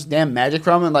summon all this damn magic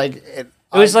from? And like, It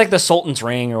was like the Sultan's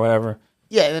ring or whatever.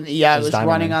 yeah, and it was Diamond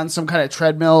running Ring. on some kind of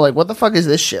treadmill. Like, what the fuck is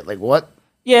this shit? Like, what?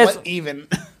 Yeah, What even?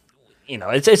 you know,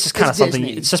 it's just kind of It's something.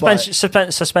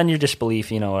 Disney, Suspend your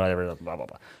disbelief. You know, whatever. Blah blah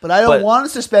blah. But I don't want to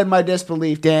suspend my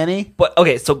disbelief, Danny. But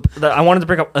okay, so I wanted to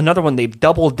bring up another one. They've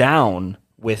doubled down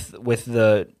with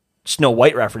the Snow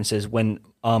White references when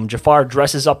Jafar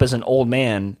dresses up as an old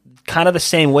man, kind of the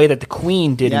same way that the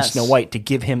Queen did Yes. in Snow White to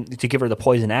give her the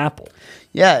poison apple.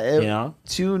 Yeah, You know?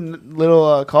 two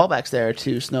little callbacks there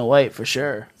to Snow White for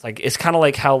sure. It's kind of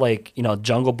like how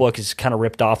Jungle Book is kind of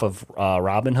ripped off of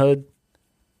Robin Hood,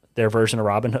 their version of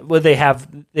Robin Hood. Well, they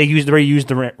reused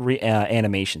the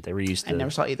animation. They reused. I never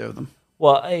saw either of them.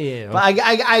 Well, yeah. But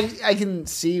I can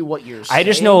see what you're saying. I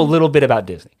just know a little bit about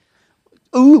Disney.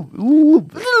 Ooh, A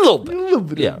little bit. a little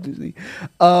bit Yeah. of Disney.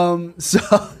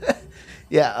 So,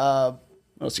 yeah. What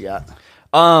else you got?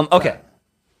 Okay.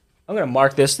 I'm going to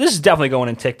mark this. This is definitely going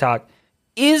in TikTok.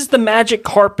 Is the magic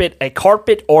carpet a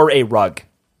carpet or a rug?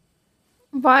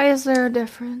 Why is there a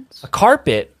difference? A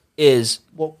carpet is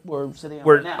What we're sitting on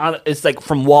right now. it's like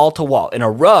from wall to wall, and a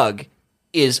rug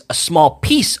is a small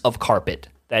piece of carpet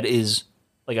that is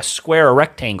like a square or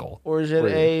rectangle. Or is it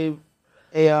a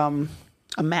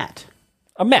mat?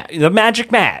 A mat, the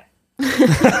magic mat.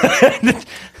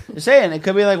 You're saying it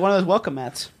could be like one of those welcome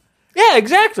mats. Yeah,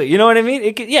 exactly. You know what I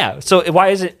mean? Yeah. So why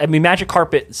is it? I mean, magic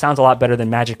carpet sounds a lot better than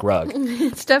magic rug.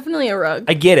 It's definitely a rug.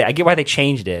 I get it. I get why they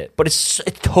changed it, but it's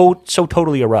so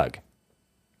totally a rug.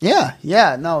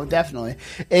 Yeah, no, definitely.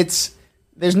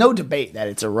 There's no debate that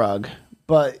it's a rug,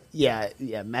 but yeah,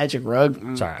 magic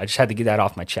rug. Sorry, I just had to get that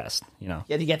off my chest. You know,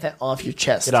 You had to get that off your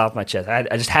chest. get it off my chest. I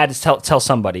just had to tell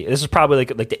somebody. This is probably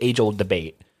like the age old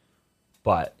debate,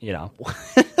 but you know,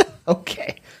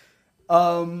 Okay.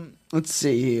 Let's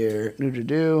see here.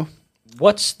 Do.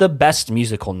 what's the best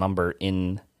musical number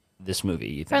in this movie?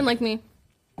 You think? Friend Like Me.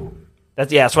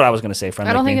 That's what I was gonna say. Friend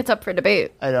I don't Like think Me. it's up for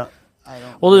debate. I don't.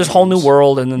 Well, there's Whole New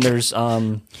World, and then there's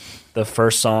the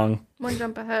first song. One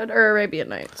Jump Ahead or Arabian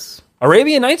Nights.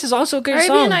 Arabian Nights is also a good Arabian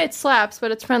song. Nights slaps,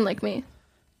 but it's Friend Like Me.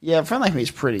 Yeah, Friend Like Me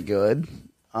is pretty good.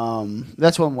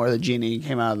 That's one where the genie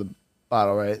came out of the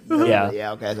bottle, right? Yeah.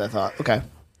 Yeah. Okay, as I thought. Okay.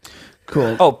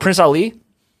 Cool. Oh, Prince Ali.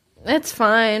 It's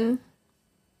fine.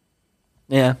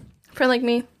 Yeah, Friend Like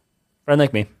Me. Friend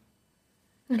Like Me.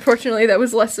 Unfortunately, that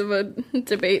was less of a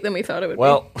debate than we thought it would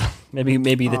Well, maybe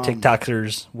the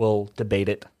TikTokers will debate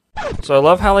it. So I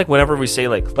love how like whenever we say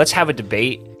like let's have a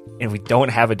debate and we don't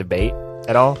have a debate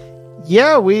at all.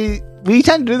 Yeah, we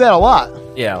tend to do that a lot.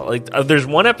 Yeah, like there's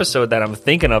one episode that I'm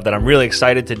thinking of that I'm really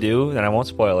excited to do, and I won't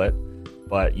spoil it,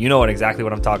 but you know exactly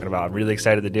what I'm talking about. I'm really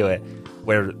excited to do it.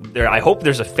 Where I hope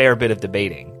there's a fair bit of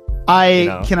debating.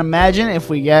 I can imagine if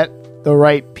we get the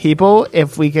right people,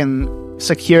 if we can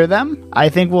secure them, I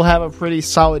think we'll have a pretty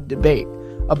solid debate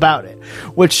about it.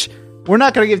 Which we're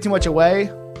not going to give too much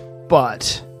away,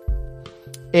 but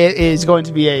it is going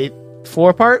to be a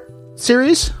 4-part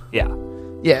series. Yeah,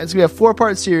 Yeah, it's going to be a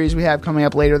 4-part series we have coming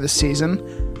up later this season.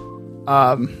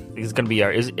 it's gonna be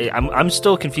our. I'm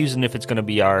still confused if it's gonna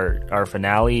be our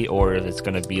finale or if it's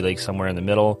gonna be like somewhere in the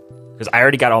middle because I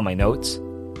already got all my notes.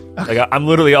 Like I'm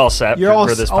literally all set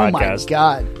for this oh podcast. my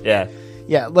god. Yeah.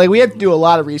 Yeah, like we have to do a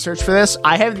lot of research for this.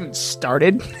 I haven't even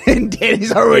started, and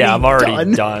Danny's already I'm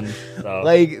already done. So.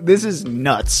 Like, this is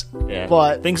nuts. Yeah.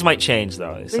 But things might change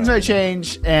though. things might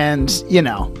change, and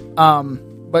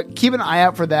but keep an eye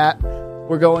out for that.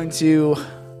 We're going to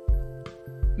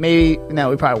we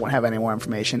probably won't have any more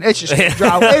information. It's just gonna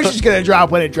drop. It's just gonna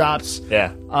drop when it drops. Yeah.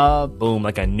 Boom,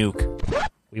 like a nuke.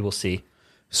 We will see.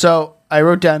 So I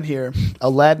wrote down here,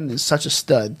 Aladdin is such a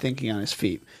stud thinking on his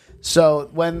feet. So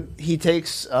when he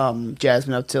takes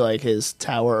Jasmine up to like his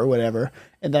tower or whatever,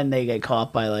 and then they get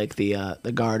caught by like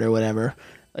the guard or whatever,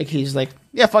 like he's like,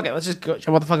 yeah, fuck it, let's just go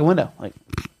jump out the fucking window. Like,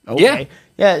 okay,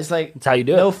 yeah, it's like that's how you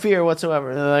do no it. fear whatsoever.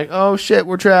 And they're like, oh shit,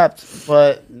 we're trapped,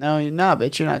 but no, you're not,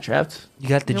 bitch, you're not trapped. You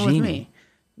got the You're with genie.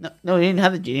 me. No, he didn't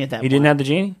have the genie at that. You point. didn't have the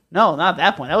genie? No, not at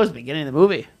that point. That was the beginning of the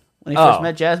movie when he first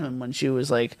met Jasmine when she was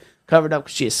like covered up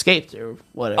because she escaped or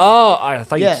whatever. Oh, I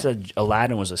thought Yeah. you said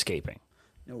Aladdin was escaping.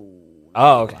 No.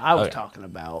 Oh, okay. I was Okay. talking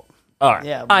about. All right.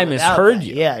 Yeah, I without misheard that.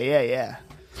 you. Yeah.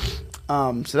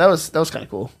 So that was kind of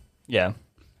cool. Yeah.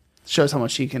 Shows how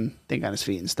much he can think on his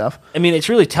feet and stuff. I mean, it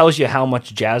really tells you how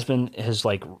much Jasmine has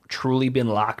like truly been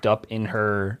locked up in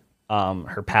her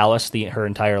palace her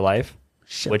entire life,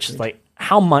 which is like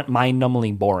how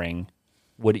mind-numbingly boring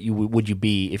would you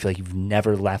be if like you've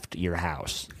never left your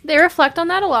house? They reflect on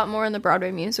that a lot more in the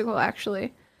Broadway musical,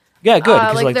 actually. Yeah, good.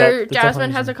 'cause, Like that- that's Jasmine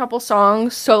definitely- has a couple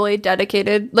songs solely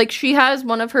dedicated. Like she has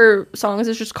one of her songs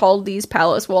is just called "These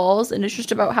Palace Walls," and it's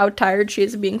just about how tired she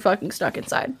is of being fucking stuck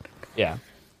inside. Yeah.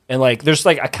 And like there's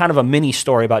like a kind of a mini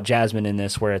story about Jasmine in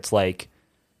this where it's like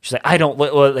she's like I don't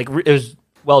like it was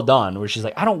well done where she's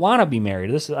like I don't want to be married.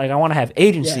 This is like I want to have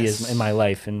agency Yes. in my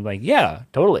life and like yeah,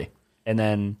 totally. And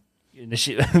then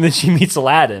she meets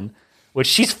Aladdin, which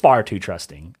she's far too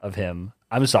trusting of him.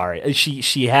 I'm sorry.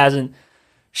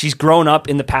 She's grown up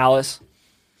in the palace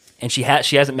and she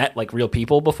hasn't met like real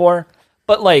people before.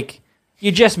 But like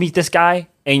you just meet this guy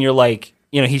and you're like,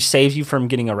 he saves you from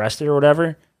getting arrested or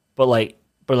whatever. But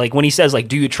when he says like,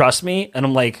 "Do you trust me?" and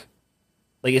I'm like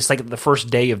it's like the first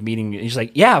day of meeting. He's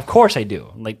like, "Yeah, of course I do."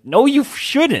 I'm like, "No, you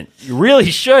shouldn't. You really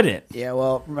shouldn't." Yeah,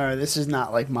 well, remember this is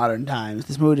not like modern times.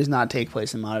 This movie does not take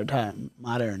place in modern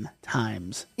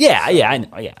times. Yeah, I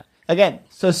know. Yeah, Again,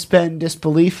 suspend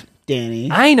disbelief, Danny.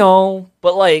 I know.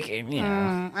 But like,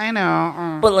 I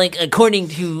know. but like according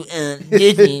to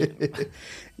Disney,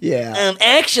 Yeah.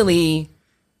 actually,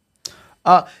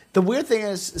 The weird thing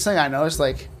is something I noticed.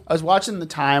 Like I was watching the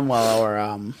time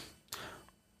while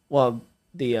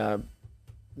the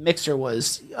mixer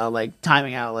was like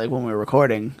timing out, like when we were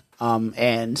recording,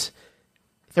 and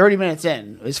 30 minutes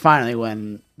in was finally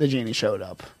when the genie showed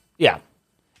up. yeah.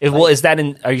 Well, is that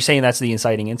are you saying that's the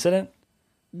inciting incident?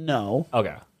 No,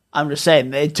 Okay. I'm just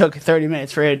saying it took 30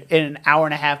 minutes for it in an hour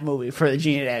and a half movie for the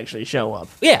genie to actually show up.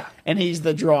 Yeah. And he's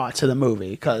the draw to the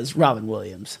movie because Robin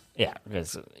Williams. Yeah,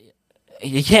 because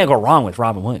you can't go wrong with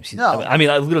Robin Williams. No. I mean,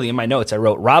 I literally in my notes I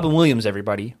wrote Robin Williams,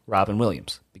 everybody, Robin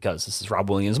Williams, because this is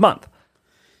Robin Williams month.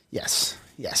 Yes.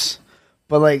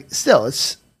 But like, still,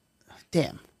 it's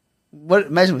damn.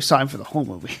 Imagine we saw him for the whole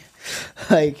movie.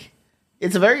 Like,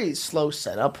 it's a very slow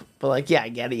setup, but like, yeah, I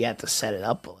get it. You have to set it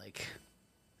up, but like,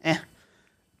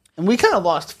 And we kind of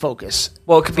lost focus.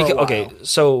 Well, it could for be a while. okay.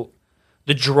 So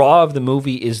the draw of the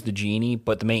movie is the genie,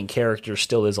 but the main character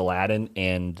still is Aladdin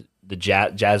and the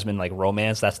Jasmine like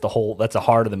romance. That's the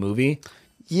heart of the movie.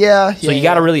 Yeah. So you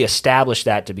got to really establish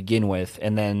that to begin with,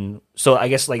 and then so I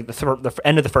guess like the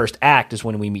end of the first act is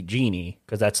when we meet Genie,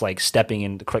 because that's like stepping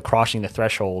in, crossing the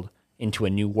threshold into a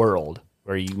new world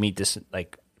where you meet this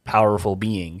like powerful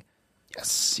being.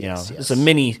 Yes. You know, it's a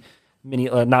mini,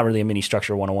 not really a mini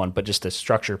structure 101, but just a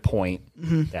structure point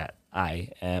that I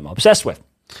am obsessed with.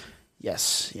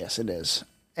 Yes, it is.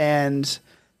 And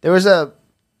there was a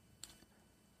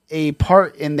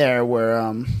part in there where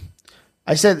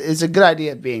I said it's a good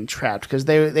idea of being trapped, because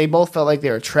they both felt like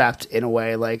they were trapped in a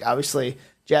way. Like, obviously,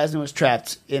 Jasmine was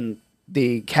trapped in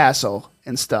the castle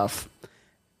and stuff,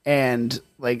 and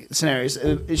like scenarios.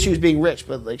 She was being rich,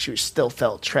 but like she still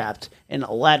felt trapped. And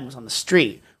Aladdin was on the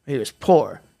street where he was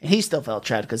poor, and he still felt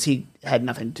trapped because he had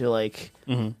nothing to like.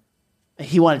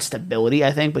 He wanted stability,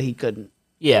 I think, but he couldn't.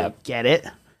 Get it.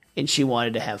 And she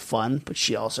wanted to have fun, but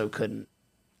she also couldn't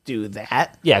do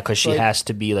that. Yeah, because she Like- has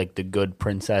to be like the good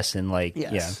princess and like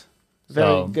Yes. yeah. Very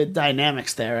So- good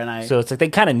dynamics there, and So it's like they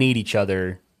kind of need each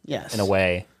other yes, in a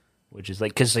way, which is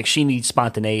like because like she needs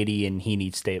spontaneity and he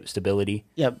needs stability.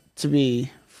 Yep, to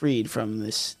be freed from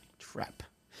this trap.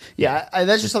 Yeah,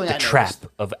 that's just something The I trap noticed.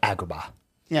 of Agrabah.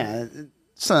 Yeah, it's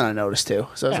something I noticed too.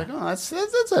 So I was Yeah. like, oh,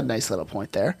 that's a nice little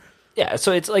point there. Yeah,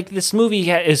 so it's like this movie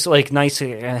is like nice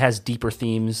and has deeper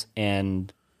themes,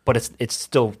 but it's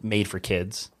still made for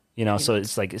kids, you know. So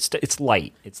it's like it's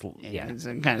light. It's It's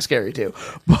kind of scary too.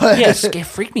 But yeah. It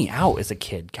freaked me out as a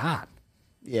kid. God,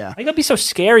 yeah, I gotta be so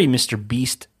scary, Mr.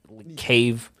 Beast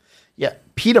cave. yeah.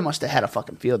 PETA must have had a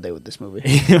fucking field day with this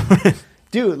movie,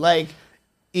 dude. Like,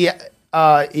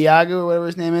 Iago, whatever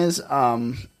his name is,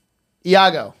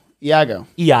 Iago. Iago.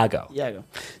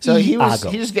 So he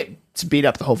Iago. just gets beat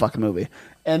up the whole fucking movie.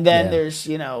 And then Yeah. there's,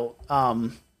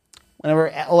 whenever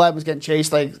Aladdin was getting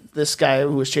chased, like this guy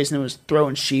who was chasing him was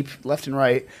throwing sheep left and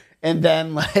right. And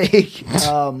then like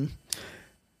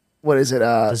what is it?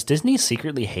 Does Disney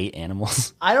secretly hate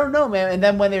animals? I don't know, man. And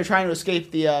then when they were trying to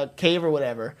escape the cave or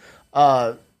whatever,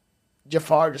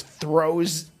 Jafar just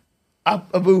throws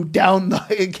Abu down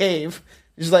the cave.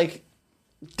 Just like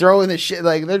throwing the shit,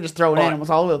 like they're just throwing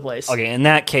animals all over the place. Okay, in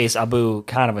that case, Abu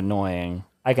kind of annoying.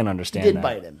 I can understand. He did that.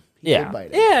 bite him. He Yeah, did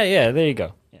bite him. yeah. There you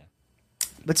go. Yeah.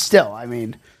 But still, I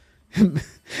mean,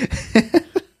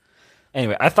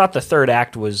 Anyway, I thought the third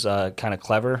act was kind of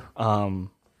clever.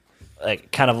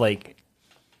 Like kind of like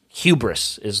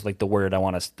hubris is like the word I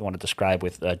want to describe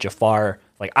with Jafar.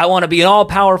 Like, I want to be an all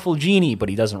powerful genie, but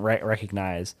he doesn't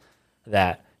recognize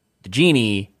that the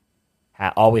genie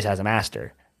always has a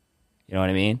master. You know what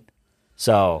I mean?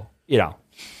 So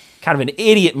kind of an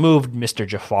idiot move, Mr.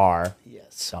 Jafar.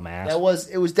 yes, Dumbass.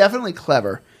 it was definitely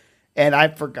clever, and I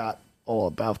forgot all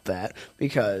about that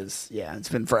because it's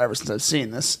been forever since I've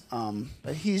seen this.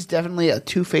 But he's definitely a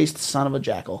two-faced son of a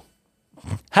jackal.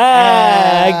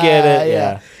 I get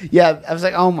it. Yeah. I was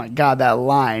like, oh my god, that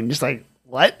line, just like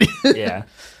what? Yeah.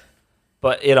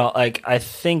 But like I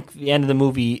think the end of the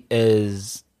movie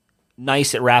is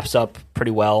nice. It wraps up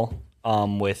pretty well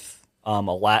with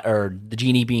the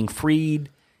genie being freed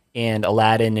and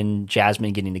Aladdin and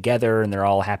Jasmine getting together, and they're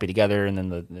all happy together. And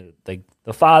then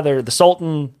the father, the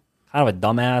Sultan, kind of a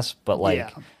dumbass, but like Yeah.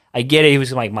 I get it. He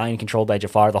was like mind controlled by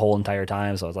Jafar the whole entire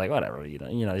time. So I was like, whatever.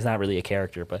 He's not really a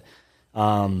character, but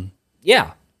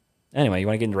yeah. Anyway, you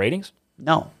want to get into ratings?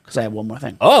 No, because I have one more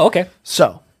thing. Oh, okay.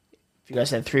 So, if you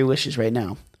guys had 3 wishes right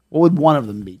now, what would one of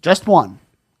them be? Just one.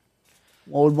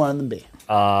 What would one of them be?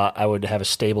 I would have a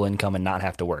stable income and not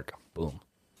have to work. Boom.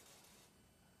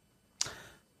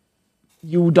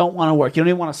 You don't want to work. You don't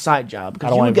even want a side job I because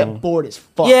don't you wanna would get go- bored as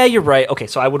fuck. Yeah, you're right. Okay,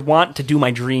 so I would want to do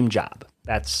my dream job.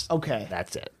 That's Okay.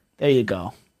 That's it. There you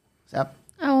go. Yep.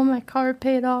 I want my car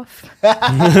paid off.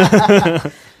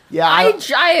 Yeah. I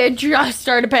just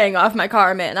started paying off my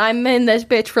car, man. I'm in this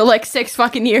bitch for like 6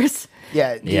 fucking years.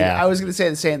 Yeah, dude, Yeah. I was gonna say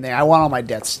the same thing. I want all my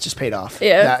debts just paid off.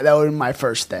 Yeah. that would be my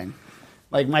first thing.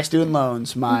 Like my student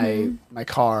loans, my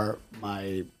car,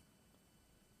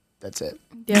 that's it.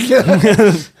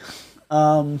 Yeah.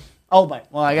 Oh my.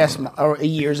 Well, I guess a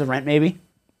years of rent maybe.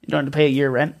 You don't have to pay a year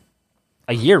rent.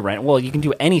 A year rent? Well, you can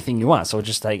do anything you want. So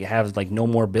just like have like no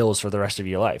more bills for the rest of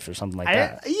your life or something like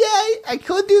that. I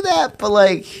could do that, but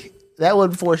like that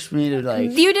would force me to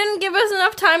like. You didn't give us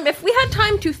enough time. If we had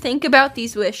time to think about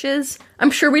these wishes, I'm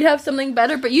sure we'd have something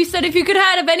better. But you said if you could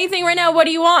have anything right now, what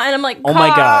do you want? And I'm like, Oh my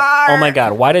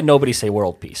god! Why did nobody say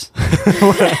world peace?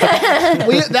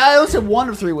 That was one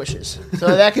of 3 wishes, so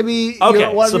that could be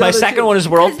Okay, one of so the my other second 2. one is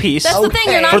world peace. That's the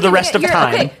thing. You're not For the giving rest of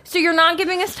time. Okay, so you're not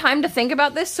giving us time to think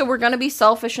about this. So we're gonna be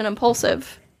selfish and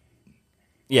impulsive.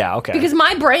 Yeah, okay. Because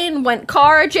my brain went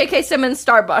car, J.K. Simmons,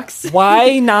 Starbucks.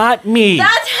 Why not me?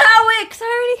 That's how it. Because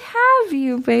I already have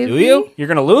you, baby. Do you? You're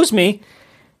gonna lose me.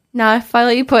 Not if I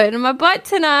let you put it in my butt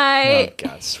Oh tonight.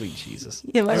 God, sweet Jesus!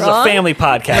 Am I This is wrong? a family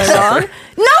podcast. Am I wrong?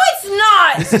 No, it's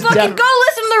not. Fucking go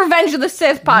listen to the Revenge of the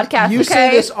Sith podcast. You okay?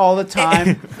 say this all the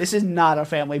time. This is not a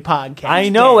family podcast. I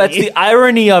know that's Danny. the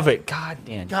irony of it. God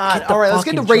damn. God. Get the All right, let's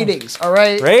get to fucking ratings. All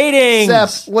right, Ratings.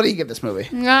 Seth, what do you give this movie?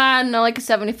 No, like a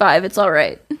 75. It's all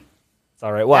right. It's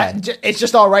all right. Why? It's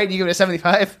just all right, and you give it a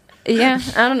 75. Yeah,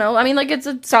 I don't know. I mean, like, it's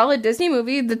a solid Disney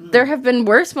movie. There have been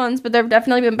worse ones, but there have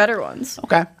definitely been better ones.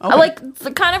 Okay. I like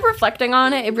kind of reflecting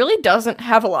on it. It really doesn't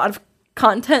have a lot of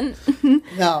content.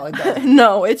 No, it doesn't.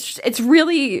 No, it's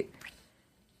really,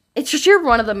 it's just your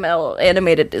run of the mill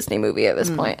animated Disney movie at this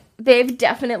point. They've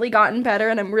definitely gotten better,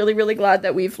 and I'm really, really glad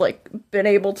that we've like been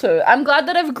able to. I'm glad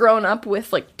that I've grown up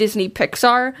with like Disney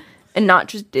Pixar and not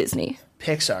just Disney.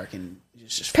 Pixar can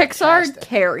just Pixar fantastic.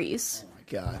 carries. Oh my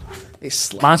God, they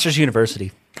slap. Monsters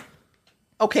University.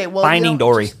 Okay, well, Finding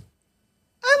Dory.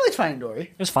 I liked Finding Dory.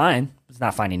 It was fine. It's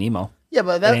not Finding Nemo. Yeah,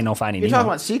 but that ain't no Finding You're Nemo. talking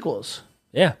about sequels.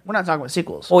 Yeah. We're not talking about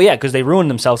sequels. Oh yeah, because they ruined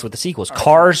themselves with the sequels.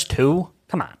 Cars 2.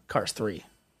 Come on. Cars 3.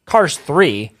 Cars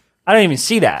 3. I don't even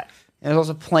see that. And there's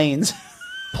also Planes.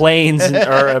 Planes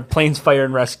or Planes Fire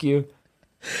and Rescue.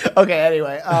 Okay,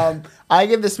 anyway, I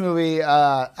give this movie.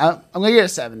 I'm gonna give it a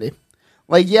 70.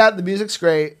 Like, yeah, the music's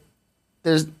great.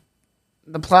 There's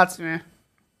the plot's meh.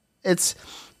 It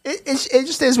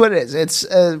just is what it is. It's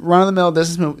a run of the mill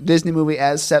Disney movie,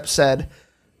 as Sepp said,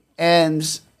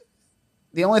 and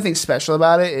the only thing special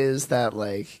about it is that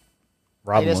like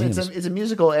Robin it's Williams. a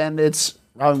musical and it's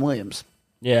Robin Williams.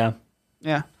 Yeah.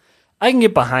 Yeah. I can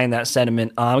get behind that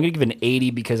sentiment. I'm going to give it an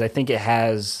 80 because I think it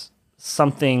has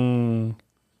something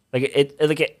I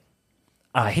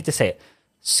hate to say it.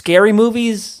 Scary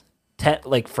movies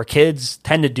like for kids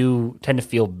tend to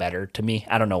feel better to me.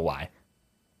 I don't know why.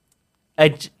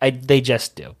 They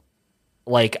just do.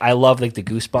 Like I love like the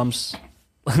Goosebumps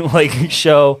like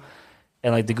show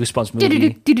and like the Goosebumps movie.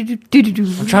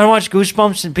 I'm trying to watch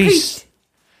Goosebumps in peace.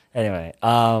 Anyway,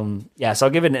 yeah, so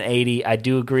I'll give it an 80. I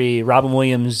do agree. Robin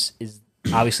Williams is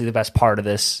obviously the best part of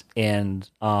this, and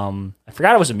I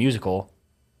forgot it was a musical.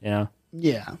 You know,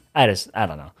 Yeah. I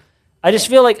don't know. I just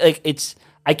feel like it's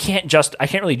I can't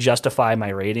really justify my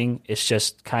rating. It's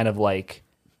just kind of like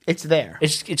It's there.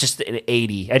 it's just an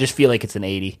 80. I just feel like it's an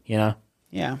 80. You know.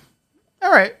 Yeah.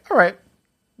 All right.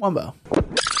 Wumbo.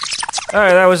 All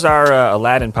right, that was our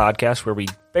Aladdin podcast where we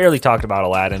barely talked about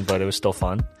Aladdin, but it was still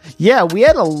fun. Yeah, we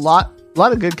had a lot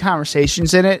of good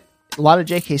conversations in it, a lot of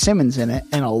J.K. Simmons in it,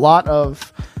 and a lot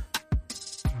of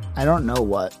I don't know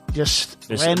what, just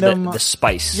random, the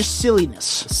spice, just silliness,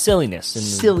 silliness, and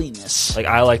silliness. like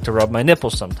I like to rub my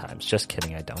nipples sometimes. Just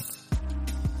kidding, I don't.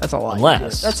 That's a lie.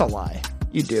 Unless- That's a lie.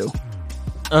 You do.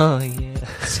 Oh yeah.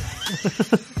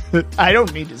 I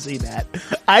don't need to see that.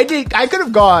 I could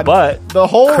have gone, But the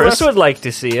whole Chris rest, would like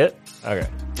to see it. Okay.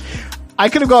 I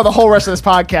could have gone the whole rest of this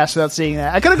podcast without seeing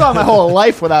that. I could have gone my whole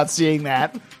life without seeing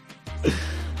that.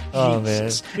 Oh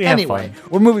Jesus. man. We have Anyway, fun.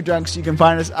 we're Movie Drunks. You can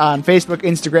find us on Facebook,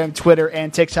 Instagram, Twitter,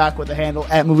 and TikTok with the handle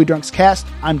 @MovieDrunksCast.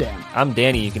 I'm Dan. I'm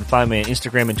Danny. You can find me on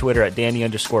Instagram and Twitter at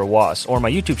Danny_Was or my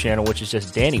YouTube channel, which is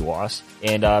just Danny Was.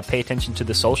 And pay attention to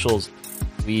the socials.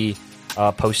 We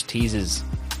post teases.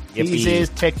 Yippee. Teases,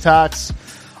 TikToks,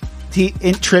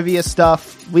 trivia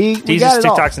stuff. We Teases, got it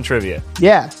all. TikToks, and trivia.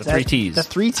 Yeah, The 3 Ts. The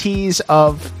 3 Ts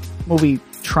of Movie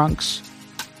Trunks.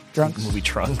 Drunks. Movie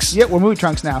trunks. Yeah, we're Movie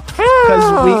Trunks now.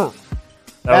 Because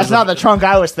that's not the trunk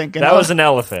I was thinking. That of. was an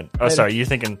elephant. Oh, sorry. You're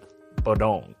thinking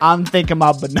bodong. I'm thinking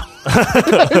about banana.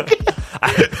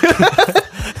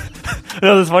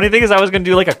 No, the funny thing is I was going to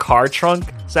do like a car trunk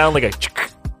sound like a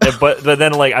but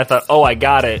then like I thought, oh, I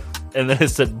got it. And then it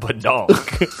said badong.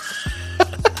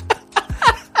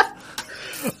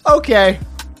 Okay,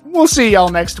 we'll see y'all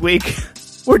next week.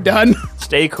 We're done.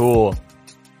 Stay cool.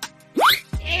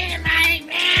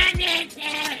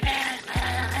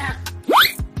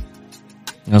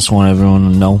 I just want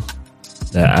everyone to know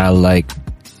that I like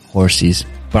horsies,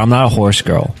 but I'm not a horse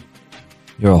girl.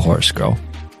 You're a horse girl.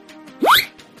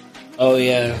 Oh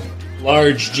yeah,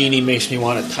 large genie makes me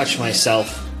want to touch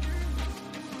myself.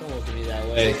 Don't look at me that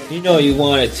way. You know you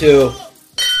want it too.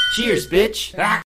 Cheers, bitch.